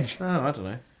pinch on the edge. Oh, I don't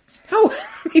know. How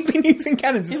you've been using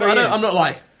Canons for Yeah, 3 but years? I'm not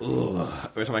like, ugh,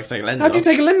 every time I take a lens How do you off.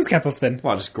 take a lens cap off then?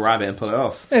 Well, I just grab it and pull it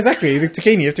off. Yeah, exactly, the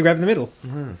Takina you have to grab in the middle.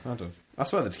 I don't. I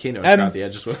swear the Takina would Um, grab the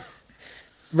edge as well.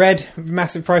 Red,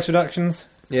 massive price reductions.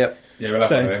 Yep. Yeah, we'll have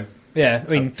So- one of them. Yeah,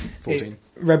 I mean, 14.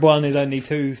 Red one is only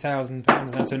 £2,000 now,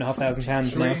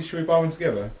 £2,500 now. Should we buy one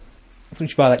together? I think we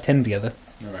should buy like 10 together.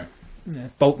 Alright. Yeah,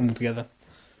 bolt them all together.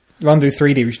 Rather than do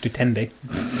 3D, we should do 10D.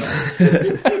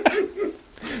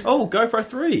 Oh, GoPro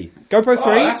 3. GoPro 3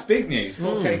 Oh, that's big news.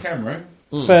 4K camera.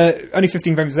 for only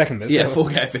 15 frames a second. But Yeah, still.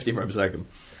 4K 15 frames a second.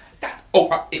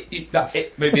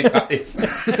 Maybe like this.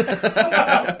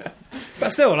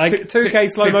 But still, like Su- 2K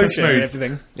slow super motion and smooth.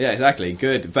 everything. Yeah, exactly.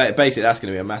 Good. Basically, that's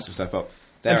going to be a massive step up.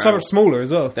 And so much smaller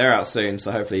as well. They're out soon,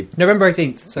 so hopefully... November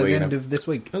 18th, so Well, the you end know. of this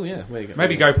week. Oh, yeah. There you go.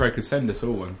 Maybe GoPro could send us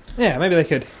all one. Yeah, maybe they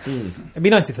could. It'd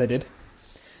be nice if they did.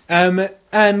 And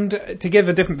to give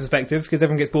a different perspective, because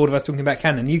everyone gets bored of us talking about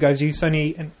Canon, you guys use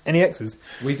Sony NEXs.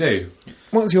 We do.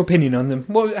 What's your opinion on them?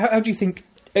 How do you think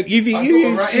You've I've got one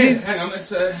used. right here. Hang on,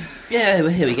 let's. Yeah, well,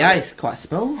 here we go. It's quite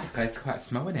small. Okay, it's quite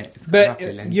small, isn't it? It's got a But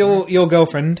lovely lens, your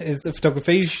girlfriend is a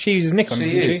photographer. She uses Nikon, She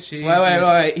doesn't is. she? She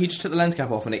Wait. He just took the lens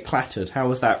cap off and it clattered. How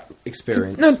was that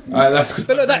experience? No, That's 'cause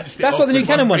But look, I managed it that's off what the new with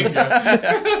Canon one one is.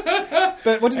 finger.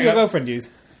 but what does Hang your on. girlfriend use?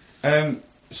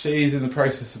 She's in the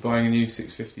process of buying a new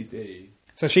 650D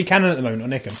So she Canon at the moment or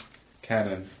Nikon?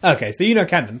 Canon. Okay, so you know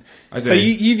Canon. I do. So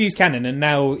you've used Canon and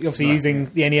now you're obviously Right, using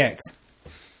the NEX.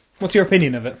 What's your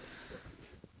opinion of it?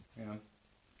 Hang on.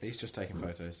 He's just taking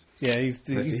photos. Yeah, he's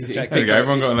He's- just he's- checking. There we go.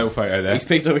 Everyone got a little photo there. He's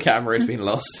picked up a camera, it's been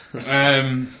lost.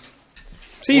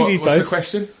 So you've used what's the both.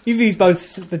 question? You've used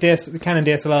both the Canon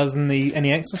DSLRs and the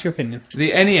NEX. What's your opinion?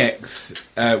 The NEX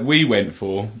we went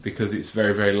for because it's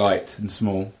very, very light and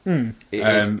small. It is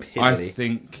I piddly.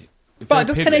 think. But it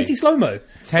does 1080 slow mo.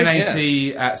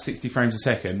 1080 at 60 frames a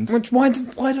second. Which why don't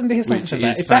the DSLR Which have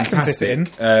that? is If that can fit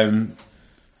fantastic. it in,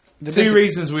 Two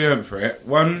reasons we went for it.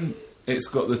 One, it's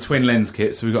got the twin lens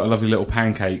kit, so we've got a lovely little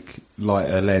pancake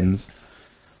lighter lens,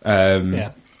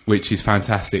 which is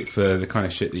fantastic for the kind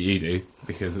of shit that you do,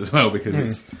 because it's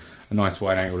a nice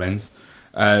wide angle lens.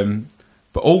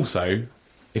 But also,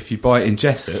 if you buy it in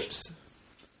Jessop's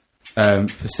for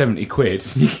 70 quid,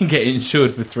 you can get it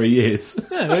insured for 3 years.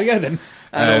 yeah, there we go then.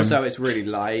 And also, it's really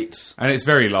light. And it's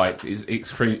very light. It's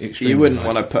extremely You wouldn't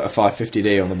light. want to put a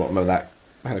 550D on the bottom of that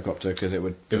helicopter because it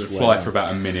would It would just fly wear for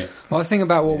about a minute. Well, the thing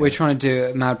about what we're trying to do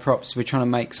at Mad Props, we're trying to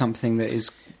make something that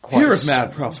is quite... Here at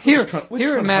Mad Props, Here, we're just here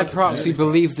trying at to Mad hunt Props, it. we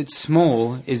believe that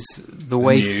small is the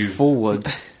way New. forward.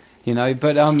 You know,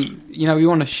 but you know, we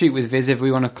want to shoot with Visiv.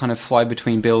 We want to kind of fly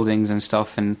between buildings and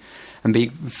stuff, and be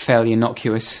fairly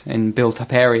innocuous in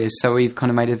built-up areas. So we've kind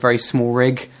of made a very small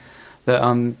rig that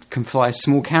can fly a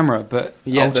small camera. But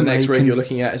Yeah, the ultimately next rig can- you're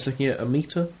looking at is looking at a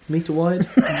meter wide.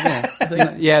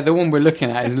 yeah, the one we're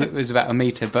looking at is about a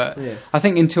meter. But Yeah. I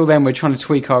think until then, we're trying to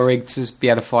tweak our rig to be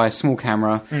able to fly a small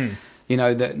camera. You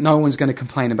know, that no one's going to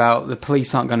complain about. The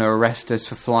police aren't going to arrest us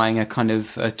for flying a kind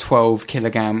of a 12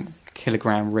 kilogram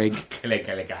rig.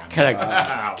 Kilogram.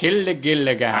 Kilogram.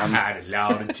 had a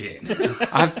lot of gin.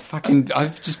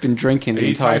 I've just been drinking the Are you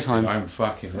entire toasted? time. I'm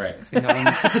fucking wrecked.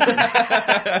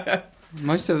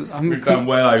 We've done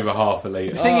well over half a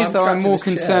litre. The thing is, I'm though, I'm trapped in more this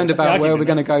chair. concerned Yeah, I about can where do we're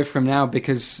going to go from now,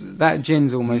 because that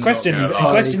gin's almost Questions Yeah,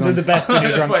 are the best when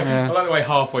you're drunk. I like the way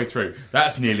halfway through.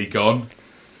 That's nearly gone.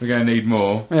 We're going to need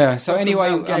more. Yeah, so What's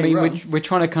anyway, about I gay mean, rum? we're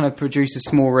trying to kind of produce a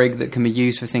small rig that can be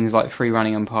used for things like free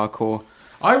running and parkour.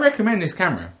 I recommend this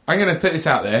camera. I'm going to put this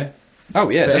out there Oh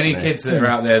yeah, for any definitely. kids that are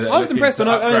out there. That I was impressed when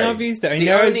I've used it.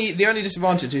 I mean, The only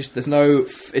disadvantage is there's no.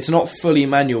 It's not fully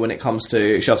manual when it comes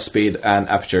to shutter speed and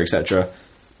aperture, etc.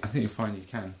 I think you'll find you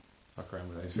can fuck around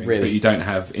with those things, Really? but you don't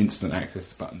have instant access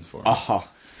to buttons for it. Aha.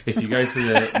 If you go for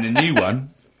the new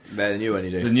one, The new one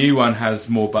you the do. new one has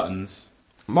more buttons.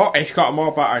 It's got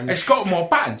more buttons. It's got more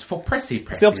buttons for pressy.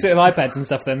 it's the opposite of iPads and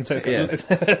stuff. Then, so it's Yeah. it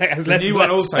has The less new one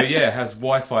buttons. also, has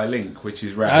Wi-Fi link, which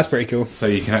is rad. That's pretty cool. So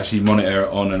you can actually monitor it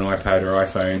on an iPad or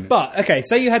iPhone. But okay,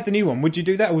 say you had the new one, would you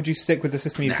do that, or would you stick with the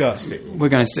system you've got? Stick with it. We're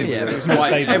going to stick Yeah, with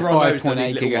but it. everyone knows that 5.8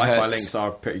 these little Wi-Fi gigahertz. links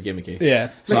are pretty gimmicky. Yeah,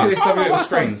 Look at this lovely little Wi-Fi.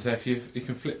 screen. So if you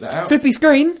can flip that out. flippy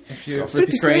screen. If you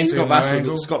Flippy screen. screen,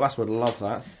 angle. Scott Bass would love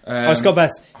that. Oh, Scott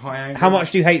Bass. High angle. How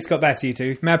much do you hate Scott Bass? You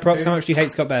two, Mad Props. How much do you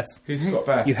hate Scott Bass? Who's Scott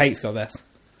Bass? You hate Scott Bass.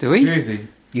 Do Who we? is he?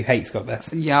 You hate Scott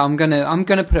Bass. Yeah, I'm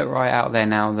gonna put it right out there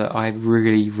now that I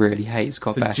really, really hate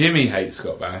Scott So Bass. Jimmy hates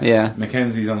Scott Bass. Yeah.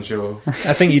 Mackenzie's unsure.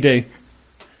 I think you do.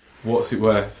 What's it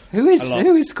worth? Who A lot.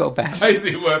 is Scott Bass? Is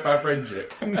it worth our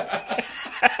friendship? I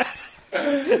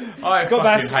Scott fucking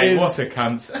Bass hate. is- What a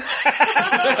cunt.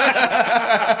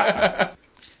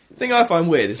 The thing I find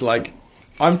weird is like,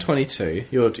 I'm 22.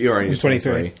 You're only I'm 23.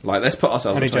 23. Like, let's put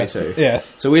ourselves Only at 22. just- Yeah,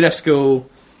 So we left school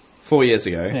 4 years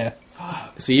ago. yeah,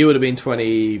 So you would have been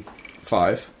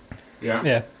 25. Yeah.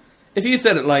 yeah. If you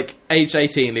said at like age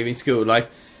 18 leaving school, like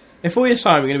in 4 years'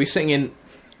 time you're going to be sitting in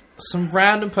some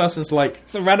random person's like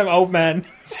Some random old man.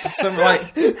 some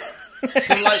like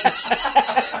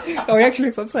Oh, he actually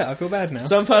looks upset. I feel bad now.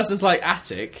 some person's like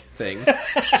attic thing. Recording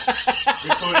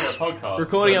a podcast.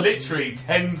 Recording for a- literally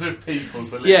tens of people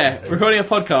to listen Yeah, to. recording a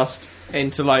podcast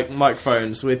into like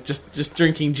microphones with just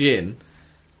drinking gin.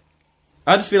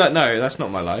 I'd just be like, no, that's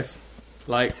not my life.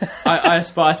 Like, I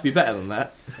aspire to be better than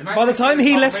that. By the time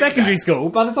he left secondary school,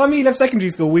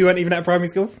 we weren't even at primary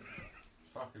school.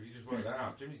 Fuck, if you just worked that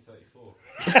out, Jimmy's 34.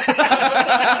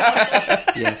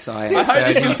 Yes, I I hope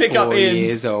this am can pick up 34 Ian's,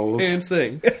 years old. Ian's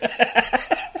thing.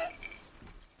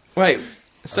 Wait,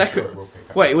 sure it will pick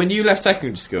up. Wait, when you left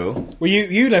secondary school, Well,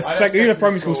 you left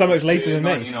primary school so much later than me.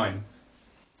 99.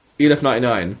 you left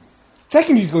 99.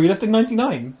 Secondary school, you left in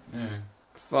 '99. Yeah.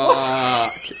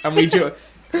 Fuck. And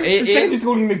Secondary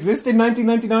school didn't exist in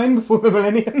 1999 before the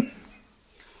millennium.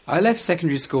 I left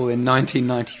secondary school in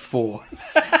 1994.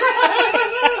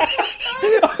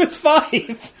 I was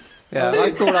 5. Yeah,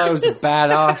 I thought I was a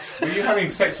badass. Were you having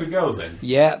sex with girls then?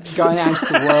 Yeah, going out into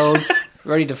the world,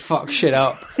 ready to fuck shit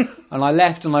up. And I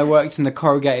left and I worked in the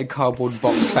corrugated cardboard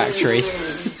box factory.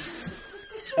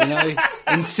 You know,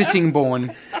 in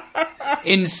Sittingbourne.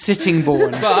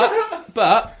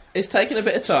 But it's taken a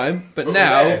bit of time. But We're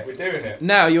now we're doing it.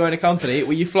 now you own a company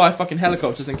where you fly fucking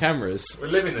helicopters and cameras. We're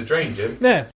living the dream, Jim.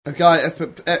 Yeah.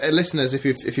 Listeners, if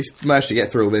you've managed to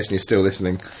get through all this and you're still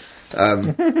listening,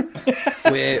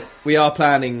 we are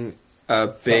planning a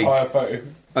big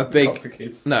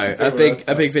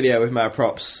video with Mad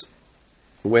Props.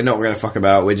 We're not going to fuck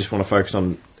about. We just want to focus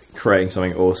on creating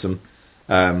something awesome.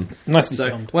 Nice and So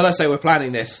filmed. when I say we're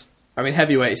planning this, I mean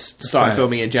Heavyweights started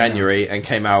filming in January and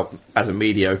came out as a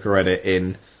mediocre edit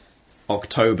in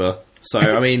October. So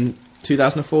I mean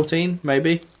 2014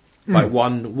 maybe. Like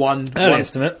one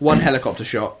helicopter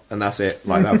shot and that's it.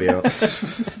 Like that'll be it. 10 So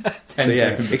yeah,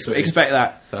 seconds. of footage. expect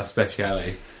that. It's our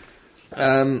speciality.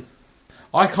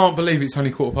 I can't believe it's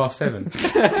only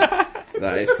 7:15.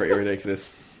 That is pretty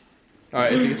ridiculous.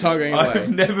 Alright, is the guitar going away? I've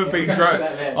never been drunk.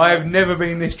 I have never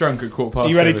been this drunk at 7:15. Are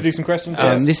you ready to do some questions?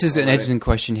 This is an editing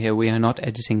question here. We are not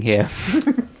editing here.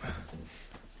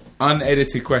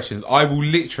 Unedited questions. I will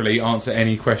literally answer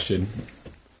any question.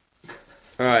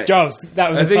 Alright. Giles, that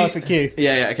was Are a these- perfect cue.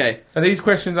 Yeah, okay. Are these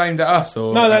questions aimed at us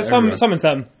or? No, at that's everyone? some and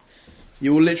some.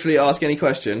 You will literally ask any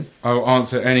question. I'll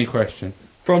answer any question.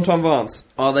 From Tom Vance,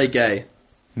 are they gay?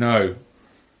 No.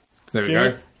 There we Jimmy?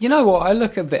 go. You know what? I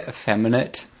look a bit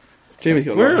effeminate. Jimmy's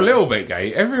got We're a lot. little bit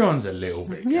gay. Everyone's a little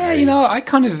bit gay. Yeah, you know, I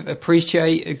kind of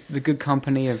appreciate the good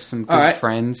company of some good Alright.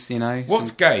 friends, you know.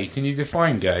 What's gay? Can you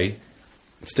define gay?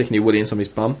 Sticking your woolly in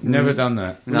somebody's bum. Never done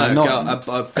that. No, not-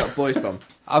 I've got a boy's bum.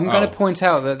 I'm going Oh. to point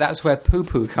out that that's where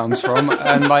poo-poo comes from,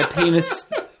 and my penis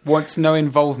wants no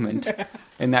involvement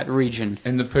in that region.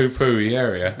 In the poo-poo-y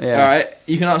area. Yeah. Alright,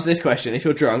 you can answer this question. If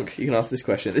you're drunk, you can answer this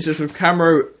question. This is from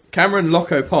Cameron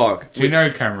Loco Park. We know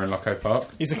Cameron Locko Park.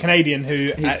 He's a Canadian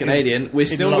who... He's Canadian. We're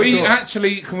still in not We sure.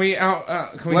 actually, can we Wait,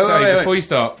 say, wait. before you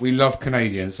start, we love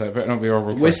Canadians, so it better not be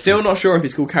horrible. We're still not sure if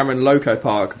it's called Cameron Loco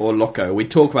Park or Loco. We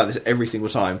talk about this every single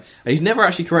time. And he's never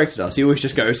actually corrected us. He always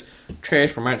just goes,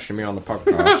 cheers for mentioning me on the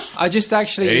podcast. I just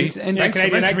actually... Hey, in- thanks for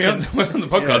Canadian mentioning me on the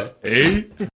podcast. Hey?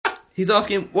 He's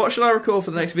asking, what should I record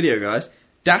for the next video, guys?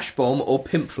 Dash bomb or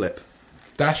pimp flip?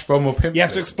 Dash bomb or pimp? You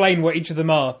have to explain what each of them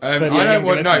are. I for the don't younger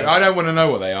want. No, listeners. I don't want to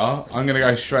know what they are. I'm going to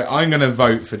go straight. I'm going to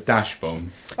vote for Dash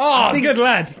Bomb Oh, good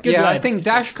lad. Good yeah, lad. I think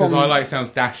Dash because Bomb... I like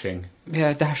sounds dashing.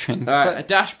 Yeah, dashing. Alright, a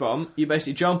dash bomb, you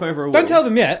basically jump over a wall. Don't tell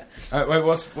them yet. Wait,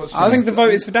 what's? I think the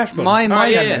vote is for Dash Bomb. My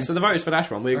Alright, yeah, memory- so the vote is for dash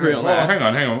bomb. We agree on Well, that.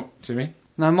 hang on, Jimmy.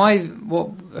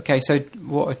 No, okay, so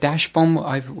what, a dash bomb?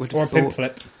 I would Or a have pimp thought...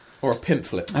 flip. Or a pimp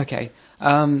flip. Okay.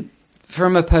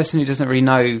 From a person who doesn't really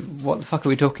know what the fuck are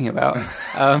we talking about,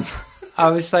 I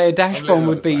would say a dash I'm bomb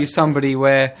little would be blank. somebody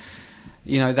where,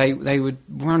 you know, they would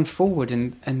run forward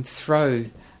and throw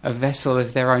a vessel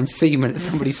of their own semen at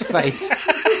somebody's face.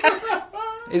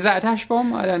 Is that a dash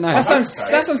bomb? I don't know. That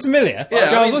sounds familiar. Yeah,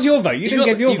 Giles, I mean, what's your vote? You didn't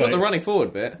give your You've got vote. the running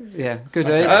forward bit. Yeah, good.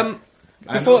 Okay. Uh,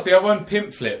 And Before- what's the other one?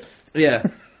 Pimp flip. Yeah.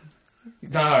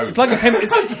 No, It's like a pimp.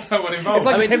 It's, no one involved. it's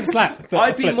like I mean, a pimp slap. But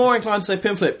I'd a be flip. more inclined to say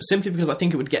pimp flip simply because I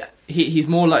think it would get... He's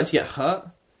more likely to get hurt.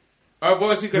 what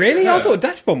is he gonna Really? do? I thought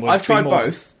Dash Bomb would I've be tried more-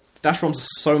 both. Dash bombs are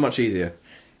so much easier.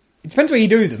 It depends where you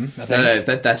do them. I think.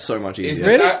 No, they're so much Is,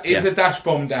 easier. is Yeah. a dash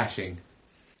bomb dashing?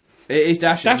 It is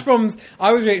dashing. Dash bombs.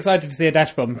 I was really excited to see a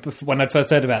dash bomb when I'd first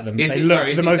heard about them. Is They it- look no,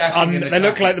 is the it most. dashing in the They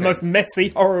look like the classic most messy,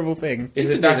 horrible thing. Is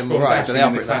You a can do dash them bomb right, but dashing they are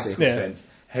in the pretty messy. classical Yeah. sense?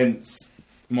 Hence,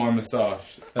 my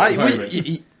moustache. At the moment.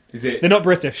 Is it? They're not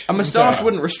British. A moustache Sorry.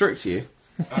 wouldn't restrict you,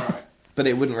 All right. but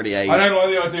it wouldn't really aid. I don't like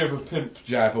the idea of a pimp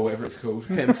jab or whatever it's called.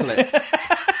 Pimp flip.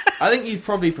 I think you'd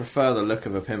probably prefer the look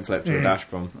of a pimp flip to a dash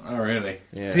bomb. Oh, really?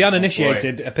 Yeah. To the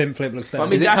uninitiated, a pimp flip looks better. I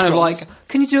mean, is it dash kind of bombs- like,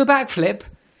 can you do a backflip?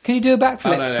 Can you do a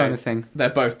backflip Oh, no. kind of thing? They're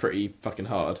both pretty fucking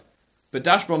hard. But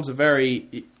dash bombs are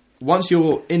very... Once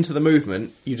you're into the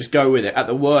movement, you just go with it. At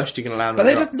the worst, you're going to land but on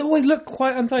they your just always look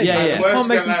quite untidy. Yeah, You yeah. Worst can't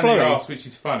make gonna them land on your flowy. arse, which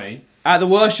is funny. At the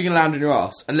worst, you're going to land on your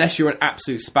ass, unless you're an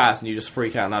absolute spaz and you just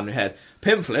freak out and land on your head.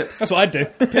 Pimp flip, That's what I'd do.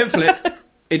 pimp flip,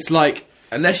 it's like,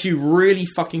 unless you really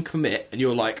fucking commit and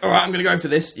you're like, alright, I'm going to go for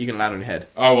this, you're going to land on your head.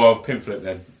 Oh, well, pimp flip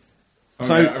then. I'm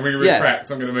So, going to yeah.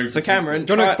 retract. I'm going to move. So to Cameron,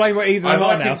 Do you want to explain what either I'd of them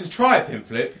are like now? him to try a pimp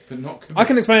flip, but not. I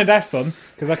can explain a dash bomb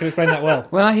because I can explain that well.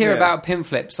 When I hear Yeah. about pimp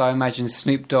flips, I imagine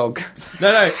Snoop Dogg.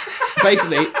 No.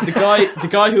 Basically, the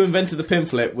guy who invented the pimp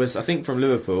flip was, I think, from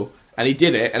Liverpool, And he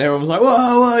did it, and everyone was like,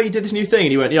 whoa, you did this new thing.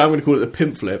 And he went, yeah, I'm going to call it the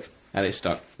pimp flip. And it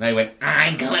stuck. They went,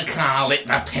 I'm going to call it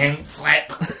the pimp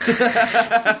flip.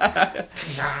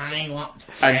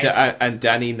 And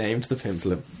Danny named the pimp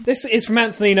flip. This is from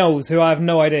Anthony Knowles, who I have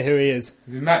no idea who he is.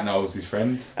 Is it Matt Knowles, his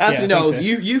friend? Anthony Yeah, I Knowles,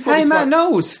 think so. you probably... Hey, Matt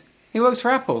Knowles. He works for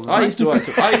Apple. I used to work...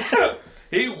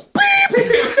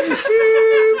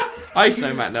 I used to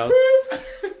know Matt Knowles.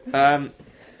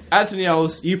 Anthony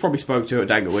Knowles, you probably spoke to at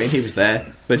Daggerween. He was there.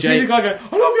 But the guy go, I love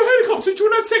your helicopter, do you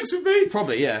want to have sex with me?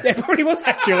 Probably, yeah. Yeah, probably was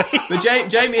actually. But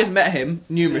Jamie has met him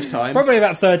numerous times. Probably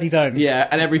about 30 times. Yeah,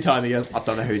 and every time he goes, I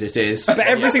don't know who this is. But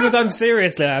every single time,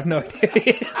 seriously, I have no idea who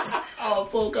he is. Oh,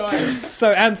 poor guy.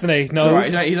 So, Anthony It's all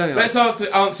Knowles. right, he's only like... Let's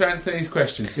answer Anthony's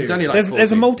question. He's only like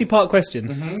There's a 40. multi-part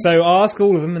question, so I'll ask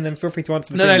all of them and then feel free to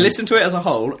answer. No, listen to it as a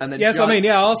whole, and then Yeah, that's what I mean,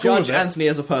 yeah, I'll ask all judge of it. Anthony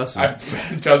as a person. I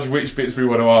judge which bits we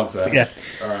want to answer. Yeah.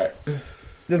 All right.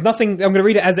 There's nothing. I'm going to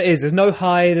read it as it is. There's no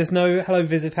hi. There's no hello,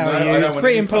 Viv. How are you? I don't It's want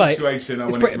pretty any impolite. punctuation. I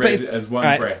It's want pretty- it but read it's- as one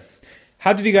right. breath.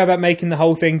 How did you go about making the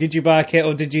whole thing? Did you buy a kit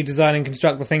or did you design and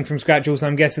construct the thing from scratch? Also,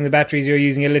 I'm guessing the batteries you're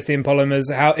using are lithium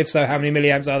polymers. How, if so, how many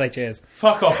milliamps are they? Cheers.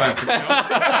 Fuck off, Anthony.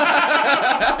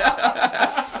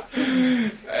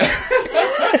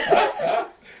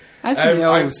 Anthony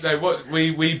Knowles. So what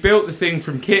we built the thing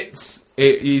from kits.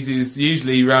 It uses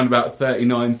usually around about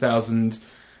 39,000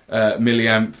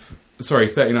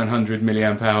 3900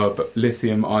 milliamp hour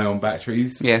lithium ion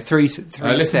batteries. Yeah, three cells.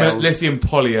 Lithium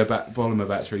polymer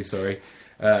battery. Sorry,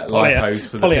 lipos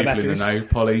for the Polymer people in the know.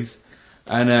 Polys.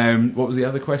 And what was the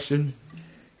other question?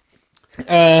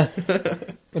 I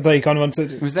thought you kind of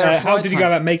answered. Was there a how flight did you go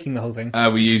time? about making the whole thing?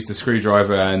 We used a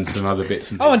screwdriver and some other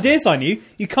bits and Oh, and pieces. deer sign you.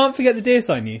 You can't forget the deer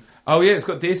sign you. Oh yeah, it's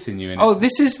got deer sinew in it. Oh,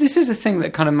 this is the thing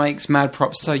that kind of makes Mad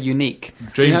Props so unique.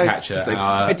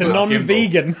 Dreamcatcher. It's a gimbal.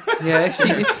 non-vegan.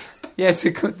 Yeah, it's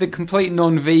the complete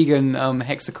non-vegan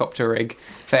hexacopter rig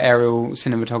for aerial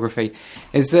cinematography.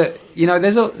 Is that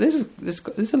there's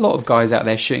a lot of guys out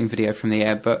there shooting video from the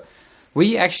air, but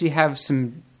we actually have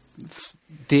some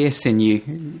deer sinew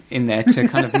in there to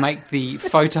kind of make the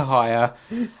photo hire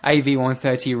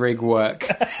AV130 rig work.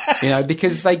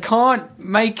 Because they can't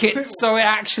make it so it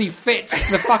actually fits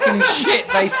the fucking shit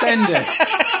they send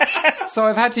us. So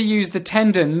I've had to use the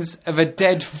tendons of a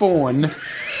dead fawn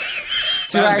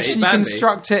to actually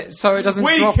construct it so it doesn't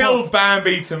We drop killed off.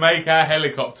 Bambi to make our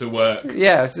helicopter work.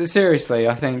 Yeah, seriously,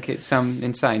 I think it's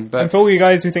insane. But And for all you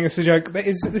guys who think it's a joke,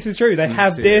 this is true. They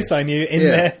have deer serious. sign you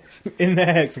in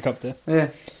their hexacopter.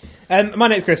 yeah. My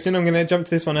next question, I'm going to jump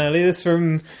to this one early. This is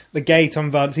from the gay Tom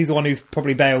Vance. He's the one who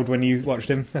probably bailed when you watched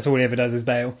him. That's all he ever does is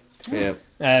bail. Yeah.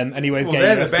 And he wears Well, gay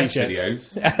they're the UF best t-shirts.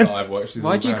 videos that I've watched.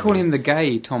 Why do you call him the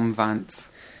gay Tom Vance?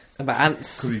 About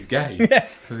ants. Because he's gay.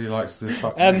 Because he likes to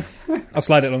fuck. I'll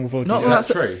slide it along forward to Not you. that-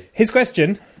 That's true. His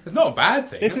question. It's not a bad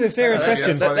thing. This is a serious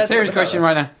question. Let's- Serious question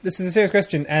right now. This is a serious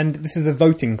question, and this is a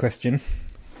voting question.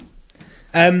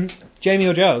 Jamie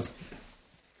or Giles?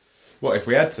 What if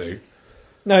we had to?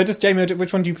 No, just Jamie.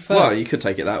 Which one do you prefer? Well, you could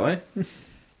take it that way.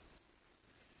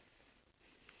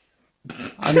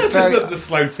 I'm very, the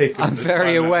slow tick. I'm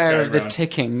very aware of the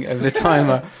ticking of the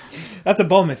timer. That's a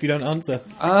bomb if you don't answer.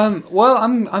 Well,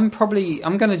 I'm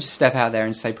going to just step out there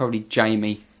and say probably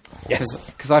Jamie. Yes.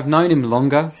 Because I've known him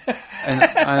longer.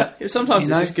 And Sometimes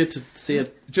You know? it's just good to see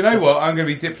it. Do you know what? I'm going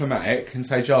to be diplomatic and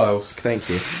say Giles. Thank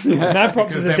you. Mad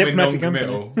Props Because is a then we're diplomatic company.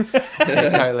 non-committal.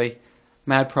 totally.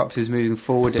 Mad Props is moving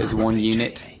forward as one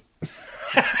unit.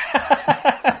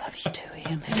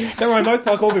 Don't worry, most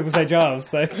parkour people say Giles,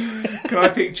 so... Can I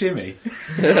pick Jimmy?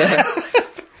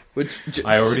 Which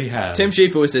I already have. Tim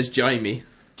Sheep always says Jamie.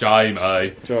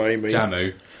 Jamie. Jamie.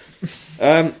 Jamu.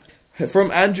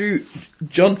 From Andrew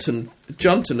Jontonen.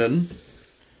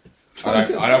 I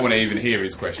don't want to even hear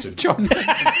his question. John.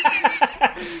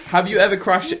 Have you ever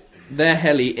crashed their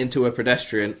heli into a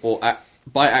pedestrian or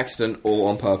by accident or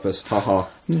on purpose? Haha.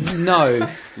 No.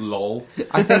 Lol.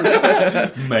 I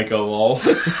think Mega lol.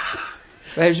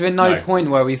 there's been no No. point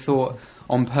where we thought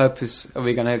on purpose are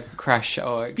we going to crash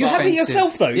our You have it expensive-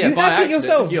 yourself, though. Yeah, you by have it accident,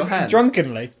 yourself, your hand.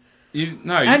 drunkenly. You've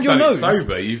And your done nose. it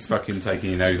sober. You've fucking taken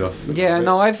your nose off. Yeah,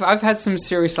 no, I've had some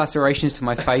serious lacerations to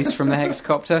my face from the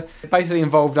hexacopter. It basically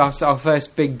involved us, our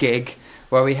first big gig,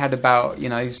 where we had about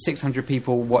 600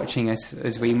 people watching us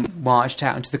as we marched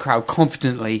out into the crowd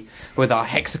confidently with our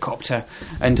hexacopter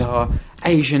and our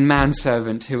Asian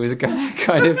manservant who was going to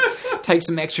kind of take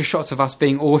some extra shots of us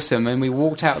being awesome. And we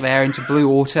walked out there into Blue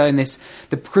Water in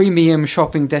the premium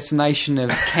shopping destination of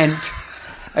Kent.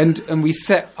 and we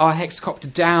set our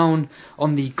hexacopter down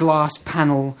on the glass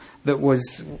panel that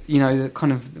was, the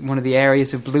kind of one of the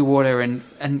areas of blue water,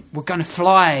 and we're going to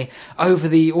fly over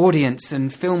the audience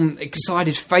and film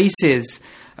excited faces.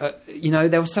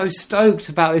 They were so stoked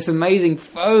about this amazing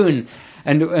phone.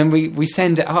 And we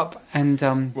send it up, and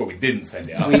well, we didn't send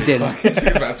it up. We didn't. It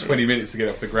took about 20 minutes to get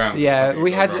off the ground. Yeah,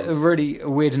 we had a really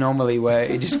weird anomaly where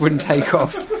it just wouldn't take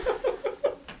off.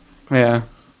 Yeah.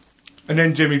 And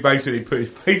then Jimmy basically put his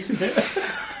face in it.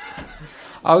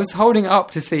 I was holding up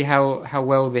to see how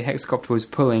well the hexacopter was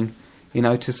pulling,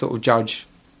 to sort of judge.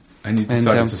 And you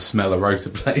decided to smell a rotor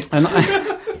blade. And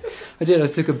I did. I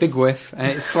took a big whiff, and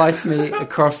it sliced me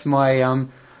across my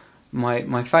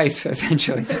my face,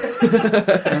 essentially.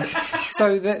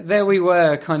 So there we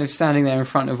were, kind of standing there in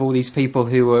front of all these people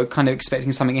who were kind of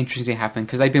expecting something interesting to happen,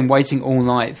 because they'd been waiting all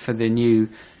night for the new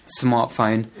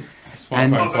smartphone.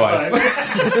 Smartphone 5.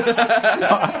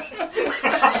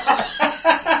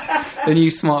 The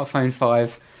new smartphone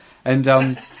 5. And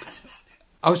I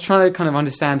was trying to kind of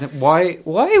understand why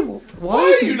are you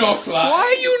not fly? Why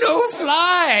are you not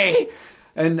fly?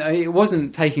 And it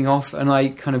wasn't taking off, and I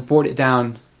kind of brought it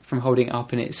down from holding it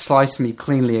up, and it sliced me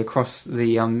cleanly across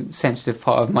the sensitive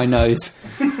part of my nose.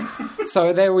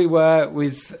 So there we were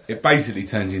with... It basically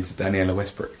turned into Daniela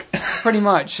Westbrook. Pretty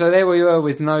much. So there we were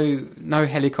with no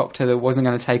helicopter that wasn't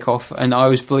going to take off, and I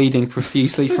was bleeding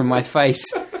profusely from my face.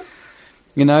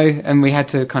 And we had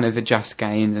to kind of adjust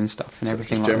gains and stuff and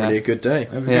everything like that. Generally a good day.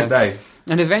 It was a good day.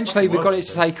 And eventually we got it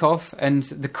to take off, and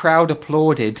the crowd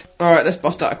applauded. All right, let's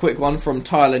bust out a quick one from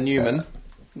Tyler Newman.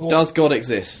 Does God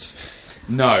exist?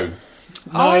 No.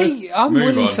 I'm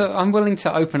willing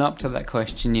to open up to that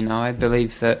question. I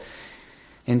believe that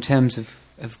in terms of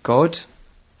God,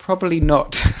 probably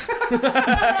not. So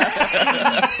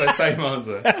same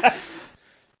answer.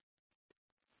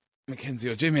 Mackenzie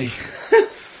or Jimmy?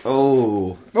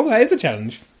 Oh, that is a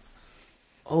challenge.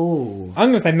 Oh. I'm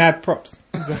going to say mad props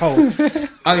as a whole.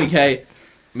 I'm going to say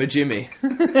Majimmy.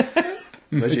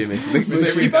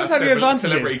 You both have your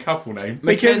advantages. Celebrity couple name.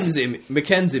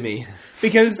 Mackenzie.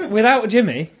 Because without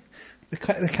Jimmy, the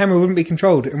camera wouldn't be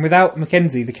controlled, and without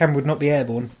Mackenzie, the camera would not be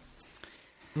airborne.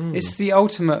 It's the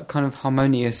ultimate kind of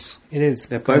harmonious... It is.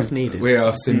 They're both needed. We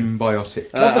are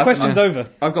symbiotic. The question's over.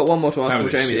 I've got one more to ask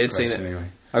before Jamie did. Anyway.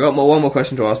 I got one more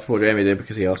question to ask before Jamie did,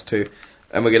 because he asked two.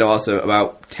 And we're going to answer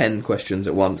about 10 questions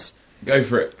at once. Go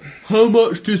for it. How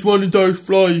much does one of those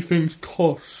fly things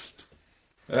cost?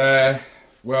 Well,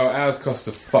 ours cost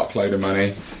a fuckload of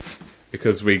money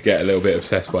because we get a little bit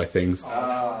obsessed by things.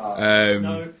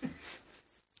 No.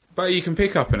 But you can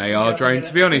pick up an AR drone.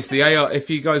 To be honest, the AR. If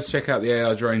you guys check out the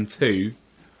AR Drone 2,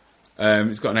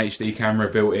 it's got an HD camera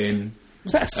built in.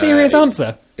 Was that a serious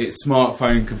answer? It's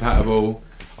smartphone compatible.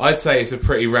 I'd say it's a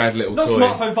pretty rad little toy.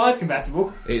 Not smartphone 5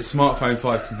 compatible. It's smartphone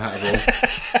 5 compatible.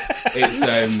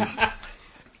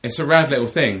 It's a rad little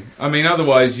thing. I mean,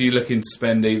 otherwise you're looking to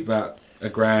spend about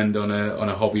 $1,000 on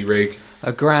a hobby rig.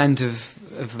 $1,000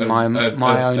 of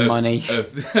my own money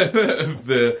of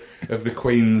the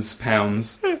Queen's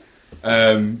pounds,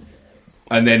 and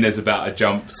then there's about a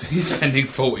jump to spending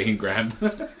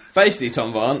 $14,000. Basically,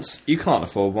 Tom Vance, you can't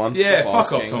afford one. Yeah,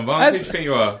 fuck off, Tom Vance. Who do you think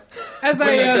you are?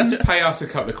 Just pay us a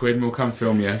couple of quid and we'll come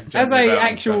film you. As a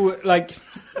actual,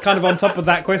 kind of on top of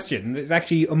that question, it's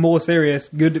actually a more serious,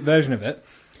 good version of it.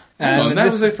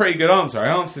 That was a pretty good answer. I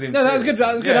answered him. No, that was good.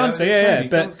 That was a good answer. Yeah.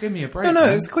 But give me a break. No,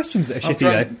 it's the questions that are shitty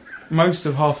though. Most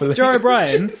of half of the Joe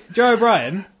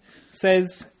O'Brien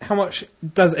says, "How much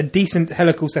does a decent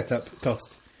helical setup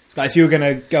cost?" Like if you were going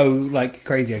to go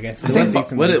crazy, I guess. Where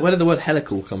did the word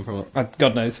helical come from?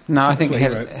 God knows. No, I think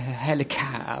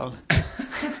helical.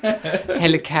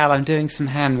 Helical. I'm doing some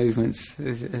hand movements.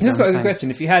 That's quite a good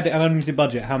question. If you had an unlimited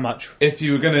budget, how much? If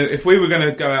we were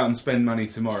gonna go out and spend money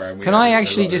tomorrow, can I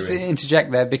actually just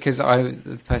interject there, because I'm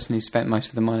the person who spent most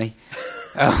of the money.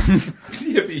 Yeah,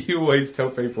 but you always tell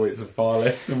people it's far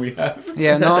less than we have.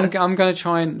 Yeah, no, I'm going to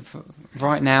try and...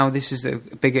 Right now, this is a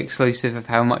big exclusive of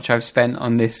how much I've spent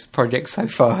on this project so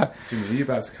far. Jimmy, are you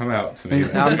about to come out to me?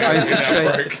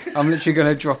 I'm literally going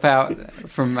to drop out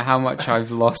from how much I've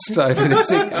lost over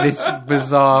this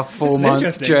bizarre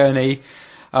 4-month journey.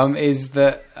 Is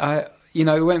that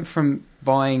it went from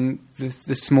buying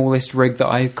the smallest rig that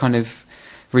I kind of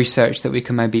researched that we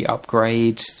can maybe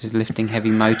upgrade to lifting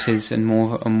heavy motors and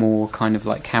more kind of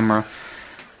camera.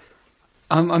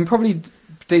 I'm probably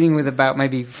dealing with about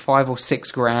maybe 5 or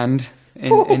 6 grand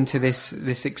into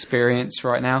this experience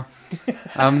right now.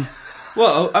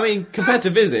 Well, I mean, compared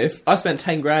to Visif, I spent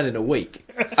 10 grand in a week.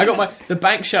 I got the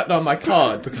bank shut down my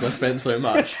card because I spent so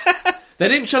much. They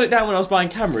didn't shut it down when I was buying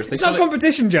cameras. It's not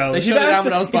competition, Joel. They shut it down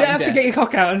when I was buying You don't have to get your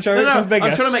cock out and show it was bigger.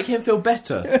 I'm trying to make him feel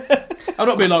better. I'm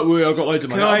not being like, I've got loads of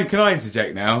money. Can I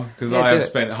interject now? Because I have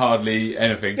spent hardly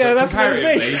anything. Yeah, but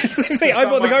that's me. I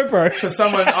bought the GoPro. For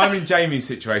someone, I'm in Jamie's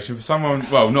situation. For someone,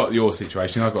 well, not your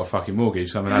situation. I've got a fucking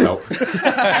mortgage, so I'm an adult.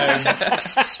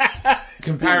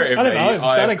 Comparatively,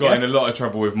 I've got in a lot of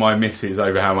trouble with my missus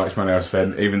over how much money I've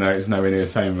spent, even though it's nowhere near the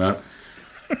same amount.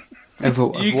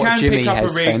 You can pick up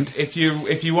a rig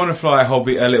if you want to fly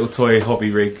a little toy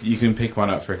hobby rig. You can pick one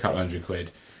up for a couple £100.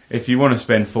 If you want to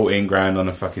spend 14 grand on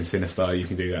a fucking Cinestar, you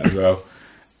can do that as well.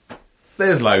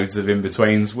 There's loads of in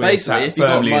betweens. We're sat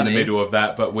firmly in the middle of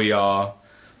that, but we are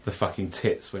the fucking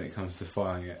tits when it comes to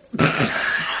flying it.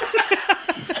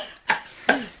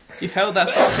 You held that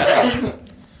song.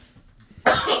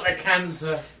 The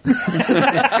cancer.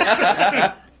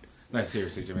 No,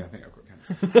 seriously, Jimmy, I think I've got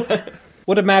cancer.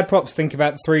 What do Mad Props think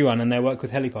about the 3-1 and their work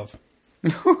with Helipov?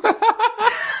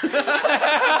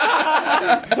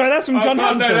 Sorry, that's from John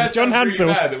Hansel. No, that's John Hansel.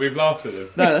 Really bad that we've laughed at them.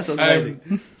 No, that sounds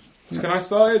amazing. Can I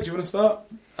start it? Do you want to start?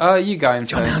 You go in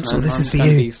John first, Hansel, man. this is for I'm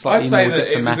gonna you. be slightly I'd say more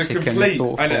that it was a diplomatic complete,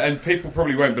 and and people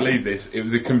probably won't believe this, it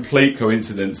was a complete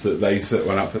coincidence that they set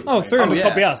one up at the Oh, same 3-1 time. just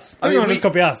copy us. Everyone just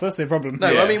copy us. That's the problem. No,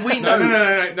 I mean, we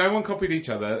know... No one copied each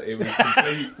other. It was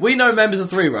complete... We know members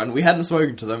of 3-Run. We hadn't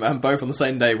spoken to them, and both on the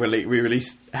same day we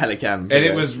released Helicam. And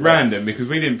it was random, because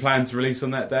we didn't plan to release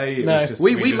on that day. It was just,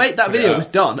 we just made that video. It was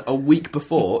done a week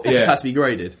before. It just had to be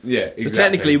graded. Yeah, exactly. So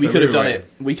technically, we could have done it.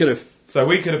 We could have... So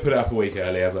we could have put it up a week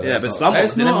earlier, but but someone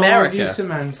was in America.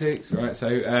 Semantics, right?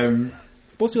 So,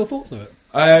 what's your thoughts of it?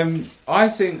 I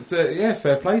think that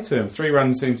fair play to him.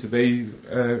 3-Run seems to be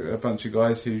a bunch of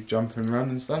guys who jump and run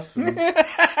and stuff. And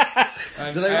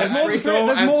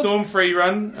Storm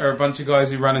 3-Run are a bunch of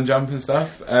guys who run and jump and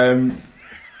stuff.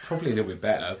 Probably a little bit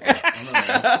better.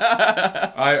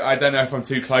 I don't know if I'm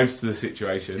too close to the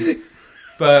situation.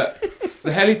 But the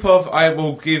Helipov,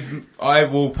 I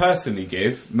will personally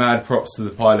give mad props to the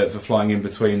pilot for flying in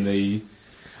between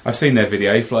I've seen their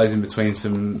video. He flies in between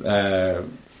some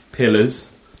pillars,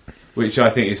 which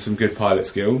I think is some good pilot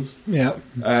skills. Yeah.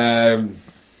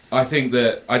 I think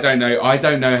that I don't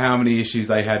know how many issues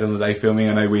they had on the day filming.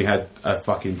 I know we had a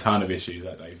fucking ton of issues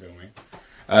that day filming.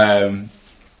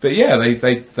 But yeah,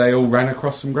 they all ran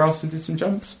across some grass and did some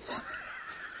jumps.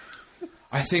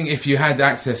 I think if you had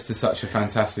access to such a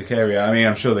fantastic area, I mean,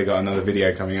 I'm sure they got another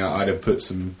video coming out. I'd have put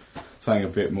something a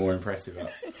bit more impressive up.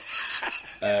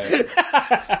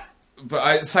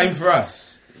 But same for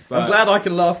us. I'm glad I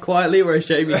can laugh quietly, whereas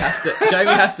Jamie has to.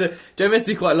 Jamie has to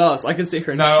do quite loud. So I can sit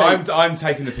here and shake. I'm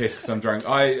taking the piss because I'm drunk.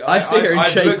 I sit here and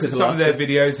shake. I've looked at some of their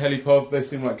videos. Helipov, they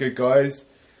seem like good guys.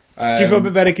 Do you feel a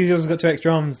bit better because yours has got 2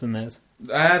 extra arms than theirs?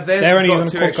 They're only got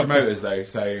 2 extra motors though,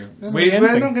 so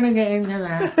we're not going to get into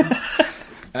that.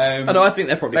 I think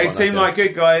they're probably. They seem like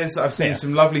good guys. I've seen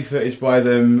some lovely footage by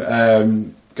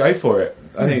them. Go for it.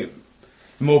 I think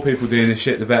the more people doing this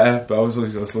shit, the better. But as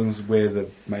long as we're the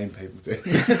main people doing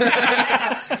it.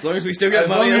 As long as we still get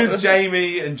money. As long as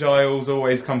Jamie and Giles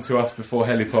always come to us before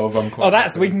Helipov, I'm quite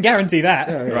happy. We can guarantee that.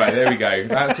 Right, there we go.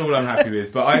 That's all I'm happy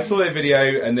with. But I saw their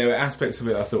video and there were aspects of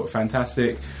it I thought were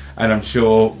fantastic, and I'm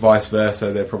sure vice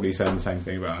versa they're probably saying the same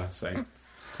thing about us. So,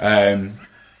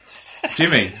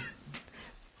 Jimmy.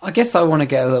 I guess I want to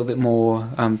get a little bit more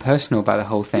personal about the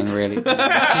whole thing, really.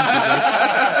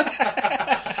 I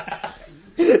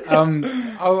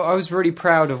was really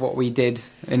proud of what we did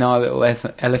in our little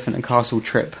Elephant and Castle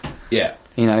trip. Yeah.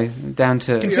 You know, down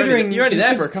to... Considering you're only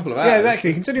there for a couple of hours. Yeah,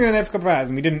 exactly. Considering you're there for a couple of hours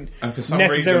and we didn't And for some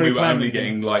necessarily reason we were plan only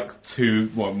anything. getting like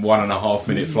 1.5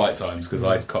 minute flight times because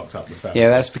I'd cocked up the first. Yeah,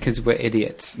 that's because we're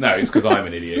idiots. No, it's because I'm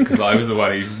an idiot, because I was the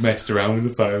one who messed around with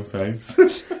the fail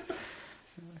frames.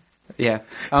 Yeah.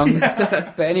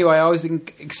 But anyway, I was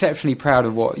exceptionally proud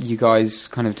of what you guys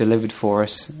kind of delivered for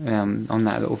us on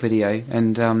that little video.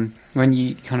 And when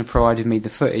you kind of provided me the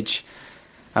footage,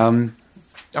 I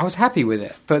was happy with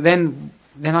it. But then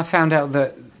I found out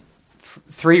that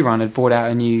 3-Run had brought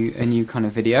out a new kind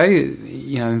of video,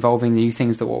 you know, involving new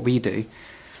things that what we do.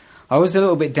 I was a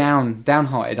little bit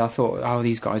downhearted. I thought, oh,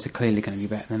 these guys are clearly going to be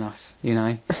better than us, you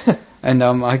know. And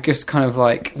I just kind of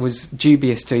like was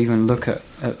dubious to even look at.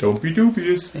 Don't be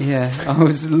dubious. Yeah, I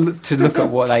was to look at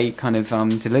what they kind of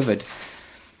delivered,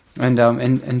 and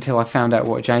until I found out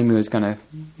what Jamie was going to,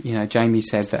 you know, Jamie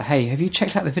said that, hey, have you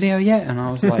checked out the video yet? And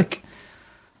I was like,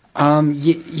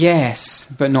 yes,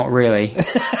 but not really,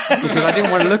 because I didn't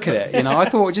want to look at it. You know, I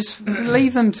thought just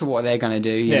leave them to what they're going to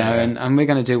do, you know, and we're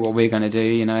going to do what we're going to do,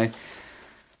 you know.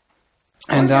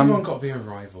 Why's everyone got to be a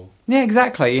rival? Yeah,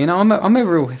 exactly. You know, I'm a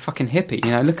real fucking hippie.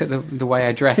 You know, look at the way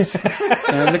I dress.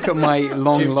 You know, look at my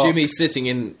long locks. Jimmy's sitting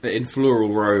in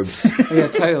floral robes. Yeah,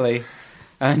 totally.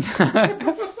 And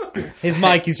his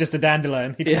mic is just a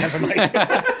dandelion. He didn't have a mic.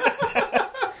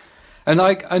 And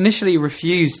I initially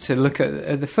refused to look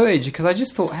at the footage because I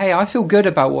just thought, hey, I feel good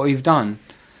about what we've done.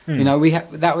 You know,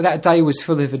 that day was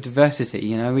full of diversity.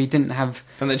 You know, we didn't have.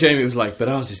 And then Jamie was like, "But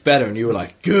ours is better," and you were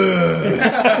like, "Good."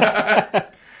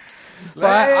 But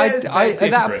I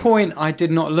at that point, I did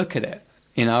not look at it.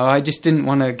 You know, I just didn't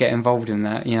want to get involved in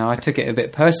that. You know, I took it a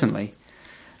bit personally,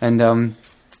 and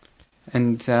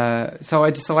so I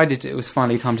decided it was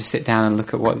finally time to sit down and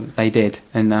look at what they did.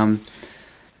 And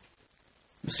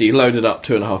so you loaded up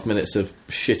 2.5 minutes of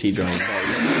shitty drum and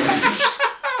bass.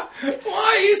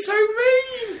 Why are you so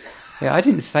mean? Yeah, I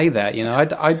didn't say that. You know,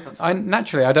 I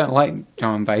naturally I don't like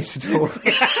drum and bass at all.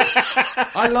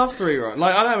 I love 3-run.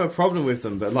 Like, I don't have a problem with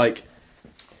them, but like,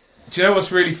 do you know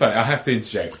what's really funny? I have to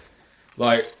interject.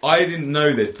 Like, I didn't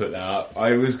know they'd put that up.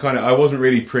 I wasn't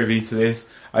really privy to this.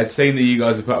 I'd seen that you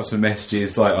guys had put up some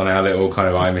messages, like on our little kind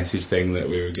of iMessage thing, that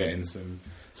we were getting some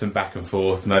back and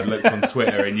forth, and I'd looked on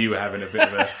Twitter and you were having a bit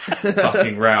of a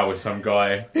fucking row with some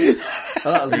guy who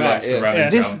likes to run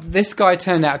and jump. This guy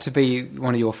turned out to be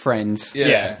one of your friends,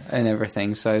 and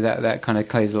everything. So that kind of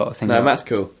clears a lot of things. No, Matt's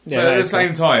cool. Yeah, but at the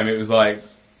same time, it was like,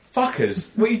 fuckers,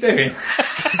 what are you doing?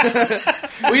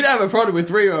 We don't have a problem with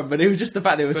 3-run, but it was just the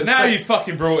fact that it was. But now you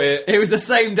fucking brought it. It was the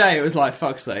same day. It was like,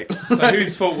 fuck's sake. So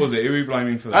whose fault was it? Who are we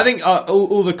blaming for that? I think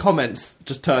all the comments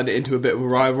just turned it into a bit of a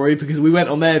rivalry because we went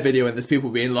on their video and there's people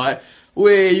being like,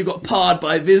 you got parred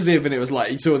by Visiv," and it was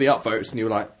like you saw the upvotes and you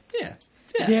were like, yeah.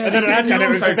 And then at it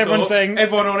was just everyone saying...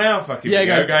 Everyone on our fucking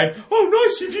video going, "Oh,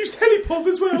 nice, you've used Helipov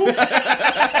as well."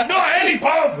 Not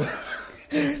Helipov!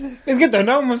 It's good though,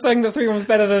 no one was saying that 3-1 was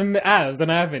better than ours on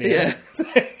our video. Yeah.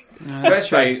 Let's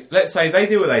say they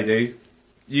do what they do,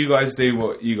 you guys do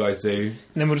what you guys do, And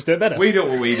then we'll just do it better. we do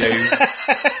what we do.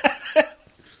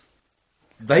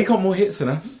 They got more hits than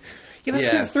us. Yeah, that's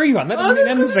because it's 3-1. That doesn't mean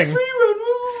anything.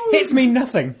 Hits mean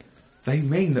nothing. They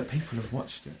mean that people have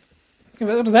watched it. Yeah,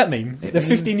 but what does that mean? It The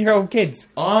means- 15-year-old kids.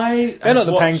 They're not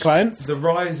the paying clients. The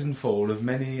rise and fall of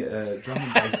many drum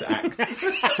and bass acts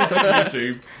on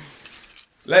YouTube.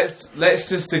 Let's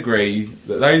just agree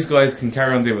that those guys can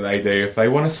carry on doing what they do. If they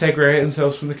want to segregate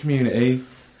themselves from the community,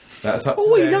 that's up to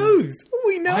All he them. knows. All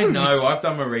he knows. I know, I've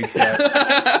done my research.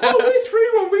 It's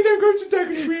 3-1, we don't go to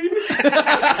Dagenham.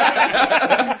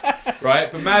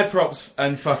 Right, but Mad Props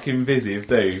and fucking Visiv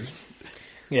do.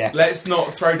 Yeah. Let's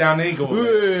not throw down the eagle.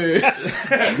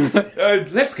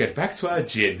 Let's get back to our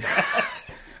gin.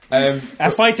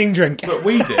 Our fighting drink. But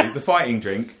we do, the fighting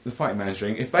man's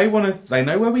drink. If they want to, they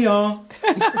know where we are.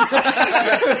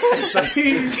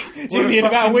 Jimmy, in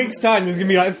about a week's time, there's going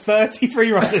to be like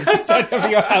 33 runners standing over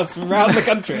your house from around the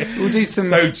country. We'll do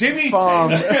some Jimmy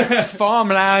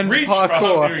farmland reach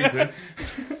parkour.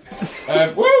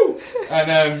 Woo!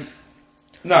 And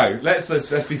no, let's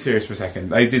be serious for a second.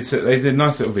 They did a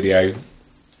nice little video.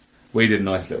 We did a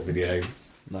nice little video.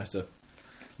 Nice little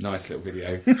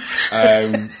video.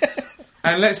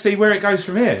 And let's see where it goes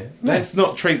from here. Yeah. Let's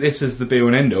not treat this as the be-all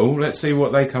and end-all. Let's see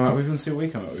what they come up with and see what we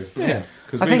come up with. Yeah.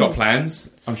 Because we've got plans.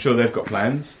 I'm sure they've got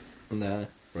plans. No.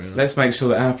 Really. Let's make sure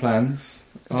that our plans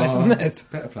are better than theirs.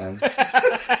 Better plans.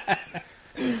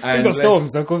 We've got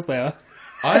storms, so of course they are.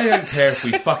 I don't care if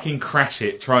we fucking crash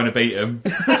it trying to beat them.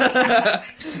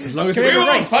 As long as we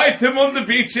will fight them on the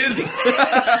beaches.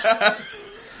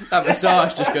 That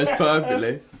moustache just goes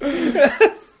perfectly.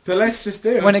 But let's just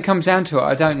do it. When it comes down to it,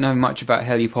 I don't know much about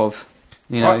Helipov.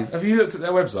 You know, have you looked at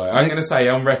their website? I'm going to say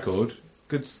on record,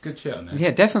 good shit on there. Yeah,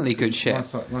 definitely good shit.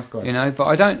 Nice guy. You know, but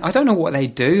I don't know what they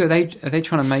do. Are they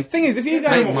trying to make? Thing is, if you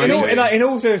guys, in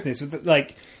all seriousness,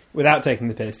 without taking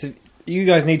the piss, you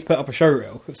guys need to put up a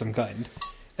showreel of some kind.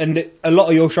 And a lot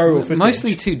of your showreel footage...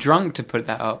 Mostly too drunk to put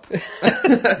that up.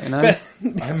 You know?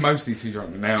 I'm mostly too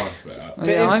drunk now to put it up.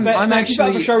 Yeah, I'm actually... If you put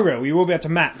up a showreel, you will be able to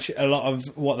match a lot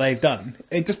of what they've done.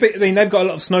 They've got a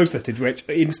lot of snow footage, which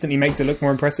instantly makes it look more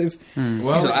impressive.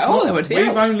 Well,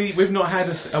 we've not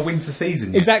had a winter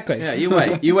season yet. Exactly. Yeah, you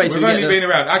wait till we've only been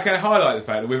around. I can highlight the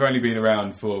fact that we've only been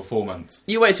around for 4 months.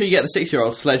 You wait till you get the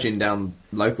 6-year-old sledging down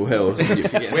local hills. And you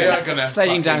we are going to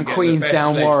sledging down Queens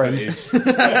down Warren.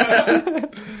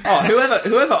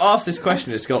 Whoever asked this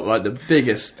question has got like the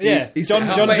biggest. Yeah,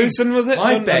 John Hewson, was it?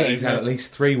 I bet he's had at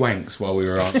least 3 wanks while we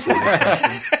were answering this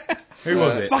question. Who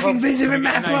was it? Fucking Visiv and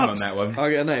Mad on Props. that one. I'll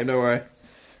get a name, don't worry. It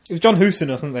was John Hewson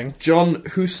or something. John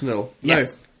Hoosnell.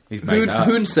 Yes. He's made that up.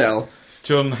 Hoonsell.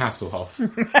 John Hasselhoff.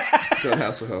 John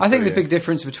Hasselhoff. I think the yeah. big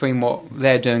difference between what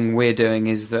they're doing and we're doing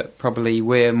is that probably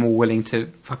we're more willing to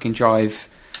fucking drive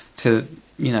to,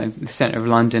 the centre of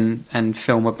London and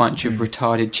film a bunch of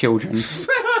retarded children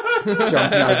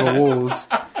jumping over walls.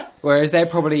 Whereas they're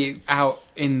probably out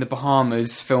in the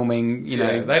Bahamas filming, they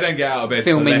don't get out of bed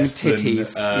filming for less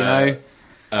titties, than,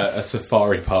 a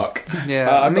safari park.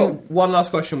 Yeah, I've got one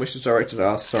last question which is directed at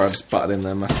us. Sorry, I just butted in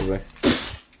there massively.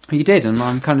 you did, and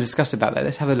I'm kind of disgusted about that.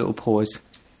 Let's have a little pause.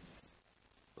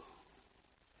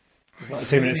 It's like a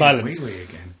 2-minute silence.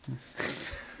 Again.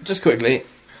 Just quickly,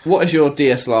 what is your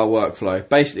DSLR workflow?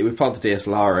 Basically, we plug the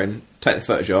DSLR in, take the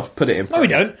footage off, put it in. No, we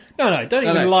don't. No, don't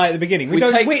even lie at the beginning. We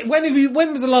don't.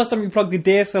 When was the last time you plugged your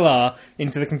DSLR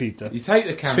into the computer? You take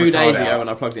the camera 2 days card ago out. when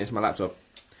I plugged it into my laptop.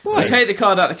 Why? You take the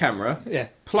card out of the camera, Yeah.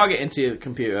 plug it into your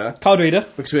computer, Card reader.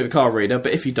 because we have a card reader,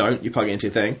 but if you don't, you plug it into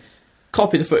your thing,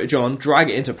 copy the footage on, drag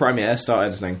it into Premiere, start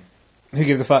editing. Who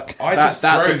gives a fuck? I That- just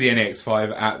that's throw a- the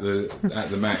NX5 at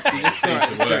the Mac. It just seems Right,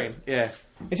 to work. screen. Yeah,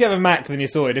 If you have a Mac, then you're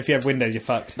sorted. If you have Windows, you're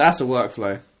fucked. that's a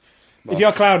workflow. If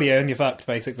you're Claudio, and you're fucked,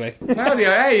 basically. Claudio,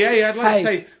 hey, I'd like Hey. to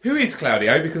say, who is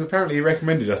Claudio? Because apparently he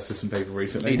recommended us to some people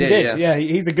recently. He did. Yeah.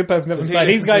 He's a good person to have on Does he side.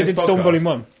 He's the guy who listen did to Storm this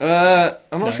Volume podcast? 1.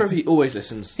 I'm not sure if he always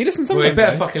listens. He listens Well, you sometimes.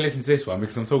 better though. fucking listen to this one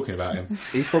because I'm talking about him.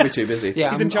 He's probably too busy. Yeah,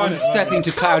 He's I'm, in China. I'm stepping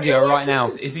to Claudio right now.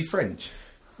 Is he French?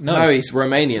 No, he's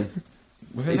Romanian.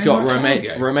 With a He's name got like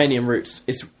Claudio? Romanian roots.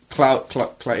 It's it's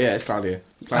Claudio.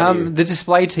 Claudio. The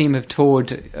display team have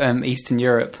toured Eastern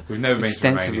Europe We've never been to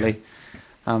extensively.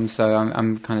 So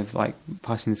I'm kind of like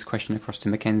passing this question across to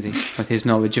Mackenzie with his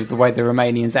knowledge of the way the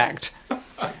Romanians act,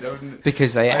 I don't.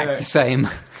 because they act the same.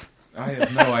 I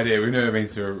have no idea. We've never been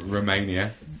to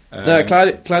Romania. No,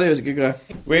 Claudio's a good guy.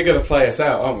 We're going to play us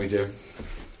out, aren't we, Jim?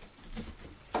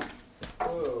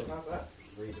 Whoa, how's that?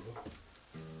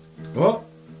 What?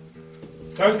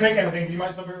 Don't click anything, you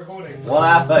might stop it recording. 1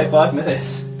 hour 35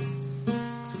 minutes.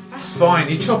 That's fine.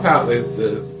 You chop out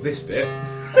this bit.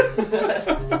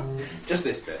 Just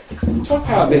this bit. Chop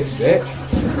out this bit.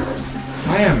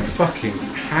 I am fucking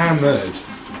hammered.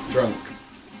 Drunk.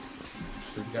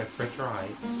 Should we go for a try?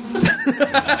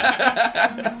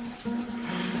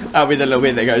 That'll be the little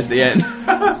bit that goes to the end.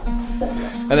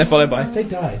 And then followed by, they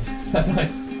died. They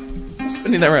died.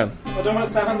 Spinning that around. I don't want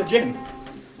to stand on the gin.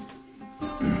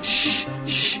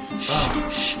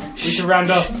 We can round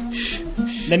off.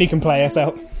 Then you can play us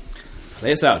out.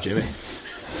 Play us out, Jimmy.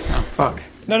 Oh, fuck.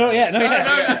 No, not yet. Not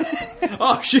yet.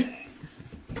 Oh, shit.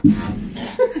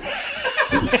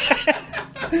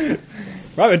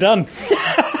 Right, we're done.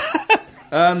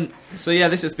 So yeah,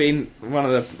 this has been one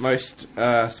of the most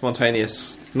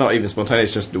spontaneous, not even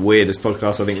spontaneous, just the weirdest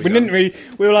podcast I think we've We done. didn't really.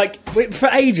 We were like, for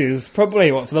ages, probably,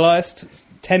 for the last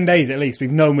 10 days at least,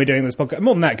 we've known we're doing this podcast.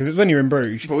 More than that, because it was when you were in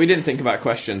Bruges. But we didn't think about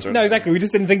questions or No, anything. exactly. We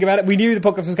just didn't think about it. We knew the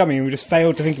podcast was coming and we just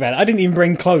failed to think about it. I didn't even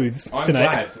bring clothes I'm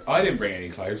tonight. glad. I didn't bring any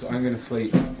clothes. I'm going to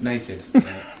sleep naked.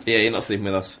 Yeah, you're not sleeping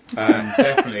with us.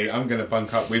 Definitely, I'm going to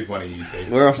bunk up with one of you two.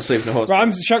 We're off to sleep in a horse. Right,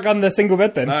 I'm shotgun the single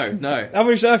bed then. No. I've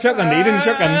shotgunned it. You didn't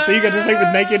shotgun, so you got to sleep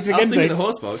with naked I'll sleep in the again.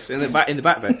 horse box in the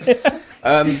back bed.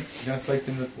 You're going to sleep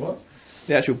in the what?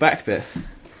 The actual back bit.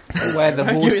 Where the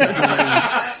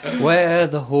horses where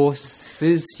the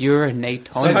horses urinate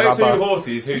on So those two rubber.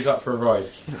 horses, who's up for a ride?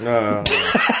 So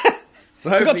We've got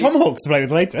hopefully, tomahawks to play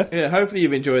with later. yeah, hopefully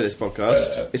you've enjoyed this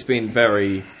podcast. It's been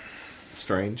very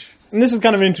strange. And this is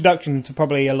kind of an introduction to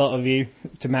probably a lot of you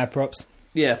to Mad Props.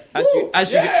 Yeah,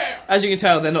 as you can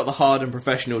tell, they're not the hardened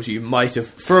professionals you might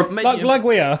have Like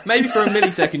we are. maybe for a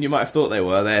millisecond you might have thought they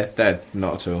were. They're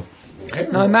not at all.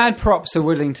 No, Mad Props are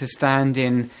willing to stand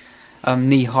in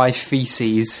knee-high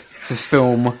feces to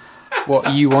film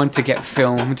what you want to get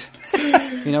filmed.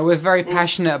 You know, we're very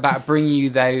passionate about bringing you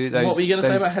those. What were you going to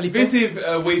say about This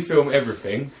Helifilm? is We Film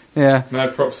Everything. Yeah.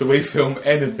 Mad Props, so we film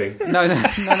anything. No.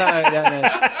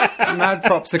 Mad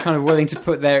Props are kind of willing to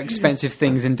put their expensive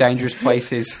things in dangerous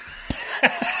places.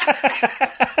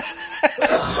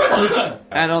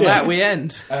 And on that we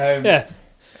end. Yeah.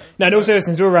 No, in all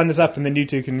seriousness, we'll round this up and then you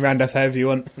two can round off however you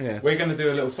want. Yeah. We're going to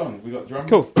do a little song. We got drums.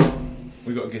 Cool.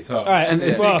 We got a guitar. All right, And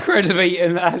it's well, incredibly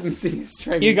and I haven't seen it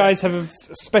straight. you guys have a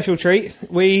special treat.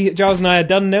 Giles and I are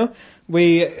done now.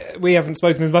 We haven't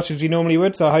spoken as much as we normally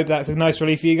would, so I hope that's a nice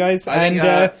relief for you guys. I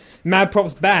think, Mad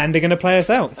Props Band are going to play us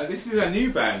out. This is a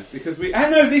new band because we. Oh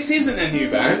no, this isn't a new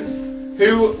band.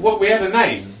 What we had a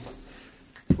name.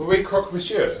 Were we Croque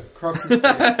Monsieur? But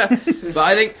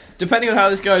I think, depending on how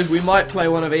this goes, we might play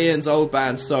one of Ian's old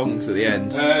band songs at the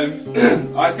end.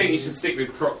 I think you should stick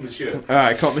with Croque Monsieur.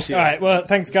 Alright, can't miss you. All right, well,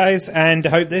 thanks, guys, and I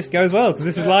hope this goes well, because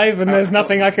this is live and there's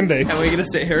nothing I can do. And we're going to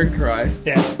sit here and cry.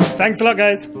 Yeah. Thanks a lot,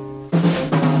 guys.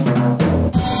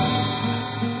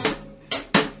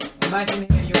 Imagine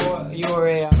here you're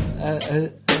a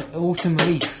autumn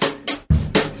leaf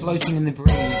floating in the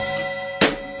breeze,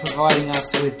 providing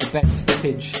us with the best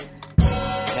footage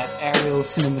that aerial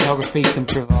cinematography can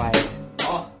provide.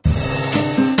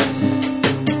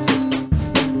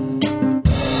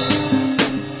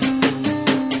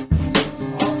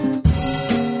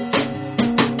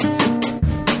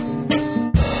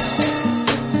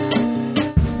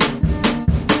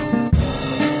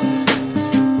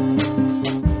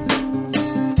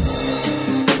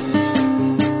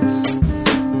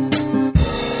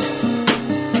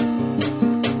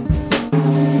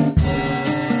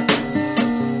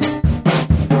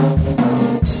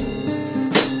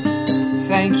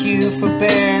 Thank you for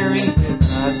bearing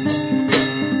with us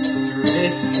through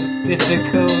this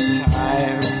difficult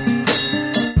time.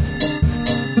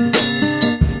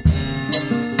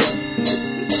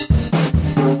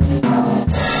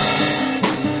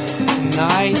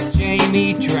 Tonight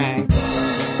Jamie drank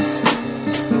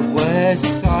the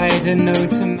worst cider known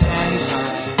to mankind.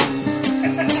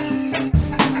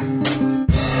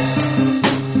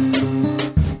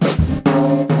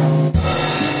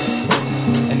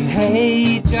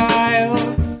 Hey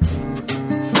Giles,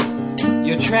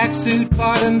 your tracksuit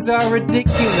bottoms are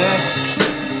ridiculous.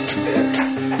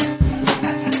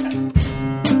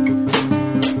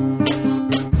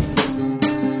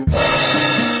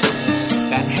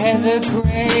 That heather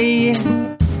grey,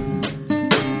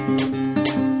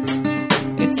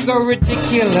 it's so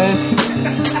ridiculous.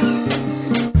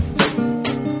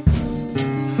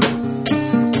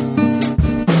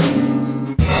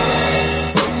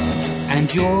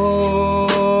 And your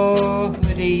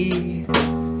hoodie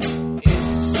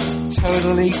is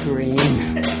totally green.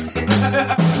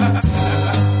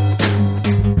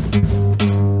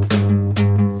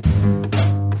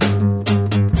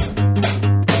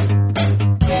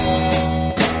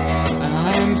 And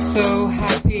I'm so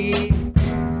happy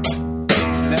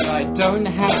that I don't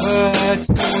have a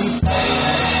torn side.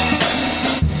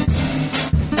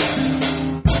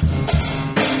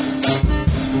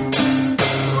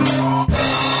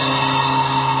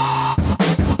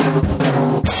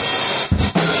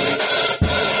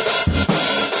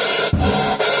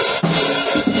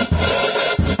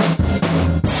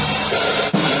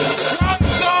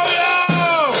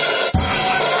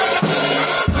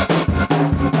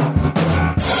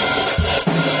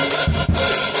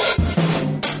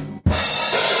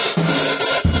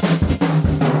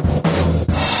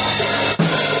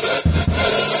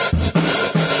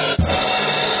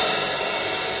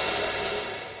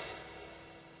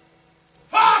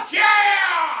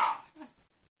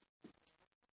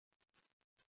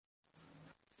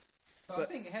 I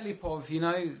think Helipov, you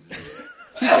know,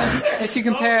 if you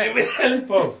compare it with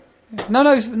Helipov.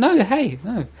 No.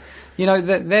 You know,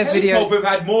 their video... Helipov have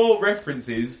had more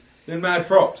references than Mad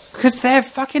Props. Because they're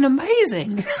fucking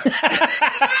amazing.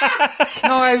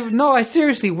 I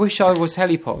seriously wish I was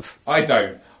Helipov. I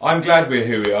don't. I'm glad we're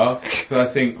who we are, because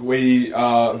I think we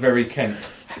are very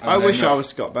Kent. I wish I was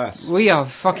Scott Bass. We are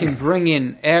fucking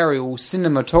bringing aerial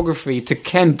cinematography to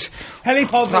Kent.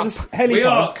 Helipov. We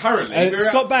are currently.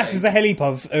 Scott Bass is the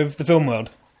Helipov of the film world.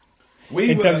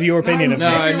 In terms of your opinion of No,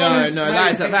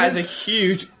 that is a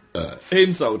huge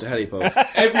insult to Helipov.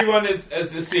 Everyone has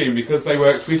assumed, because they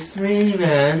work with Three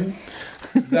Man,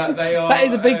 that they are... That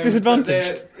is a big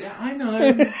disadvantage. Yeah, I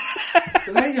know.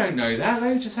 But they don't know that.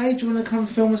 They just, hey, do you want to come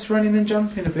film us running and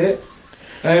jumping a bit?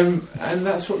 And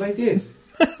that's what they did.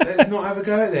 Let's not have a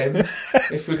go at them.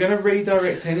 If we're going to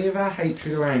redirect any of our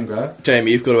hatred or anger...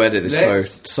 Jamie, you've got to edit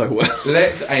this so well.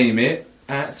 Let's aim it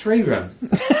at 3-run.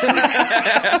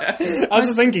 I was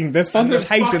just thinking, there's fun with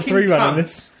hate at 3-run in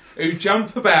this. Who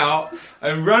jump about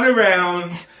and run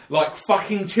around like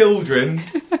fucking children.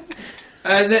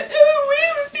 And then,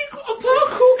 we've got a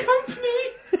parkour company.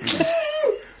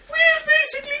 We're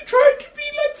basically trying to be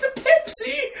like the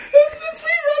Pepsi of the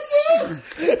 3-run world.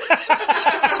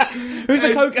 Who's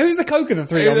the Coke of the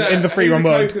 3-run in the 3-run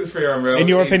world? Coke of the 3-run world. In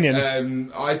your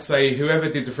opinion? I'd say whoever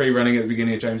did the free running at the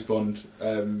beginning of James Bond.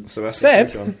 Seb?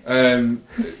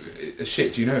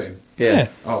 Shit, do you know him? Yeah.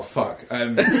 Oh, fuck.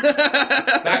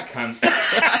 That cunt.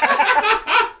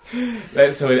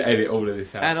 Let's edit all of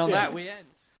this out. And on that we end.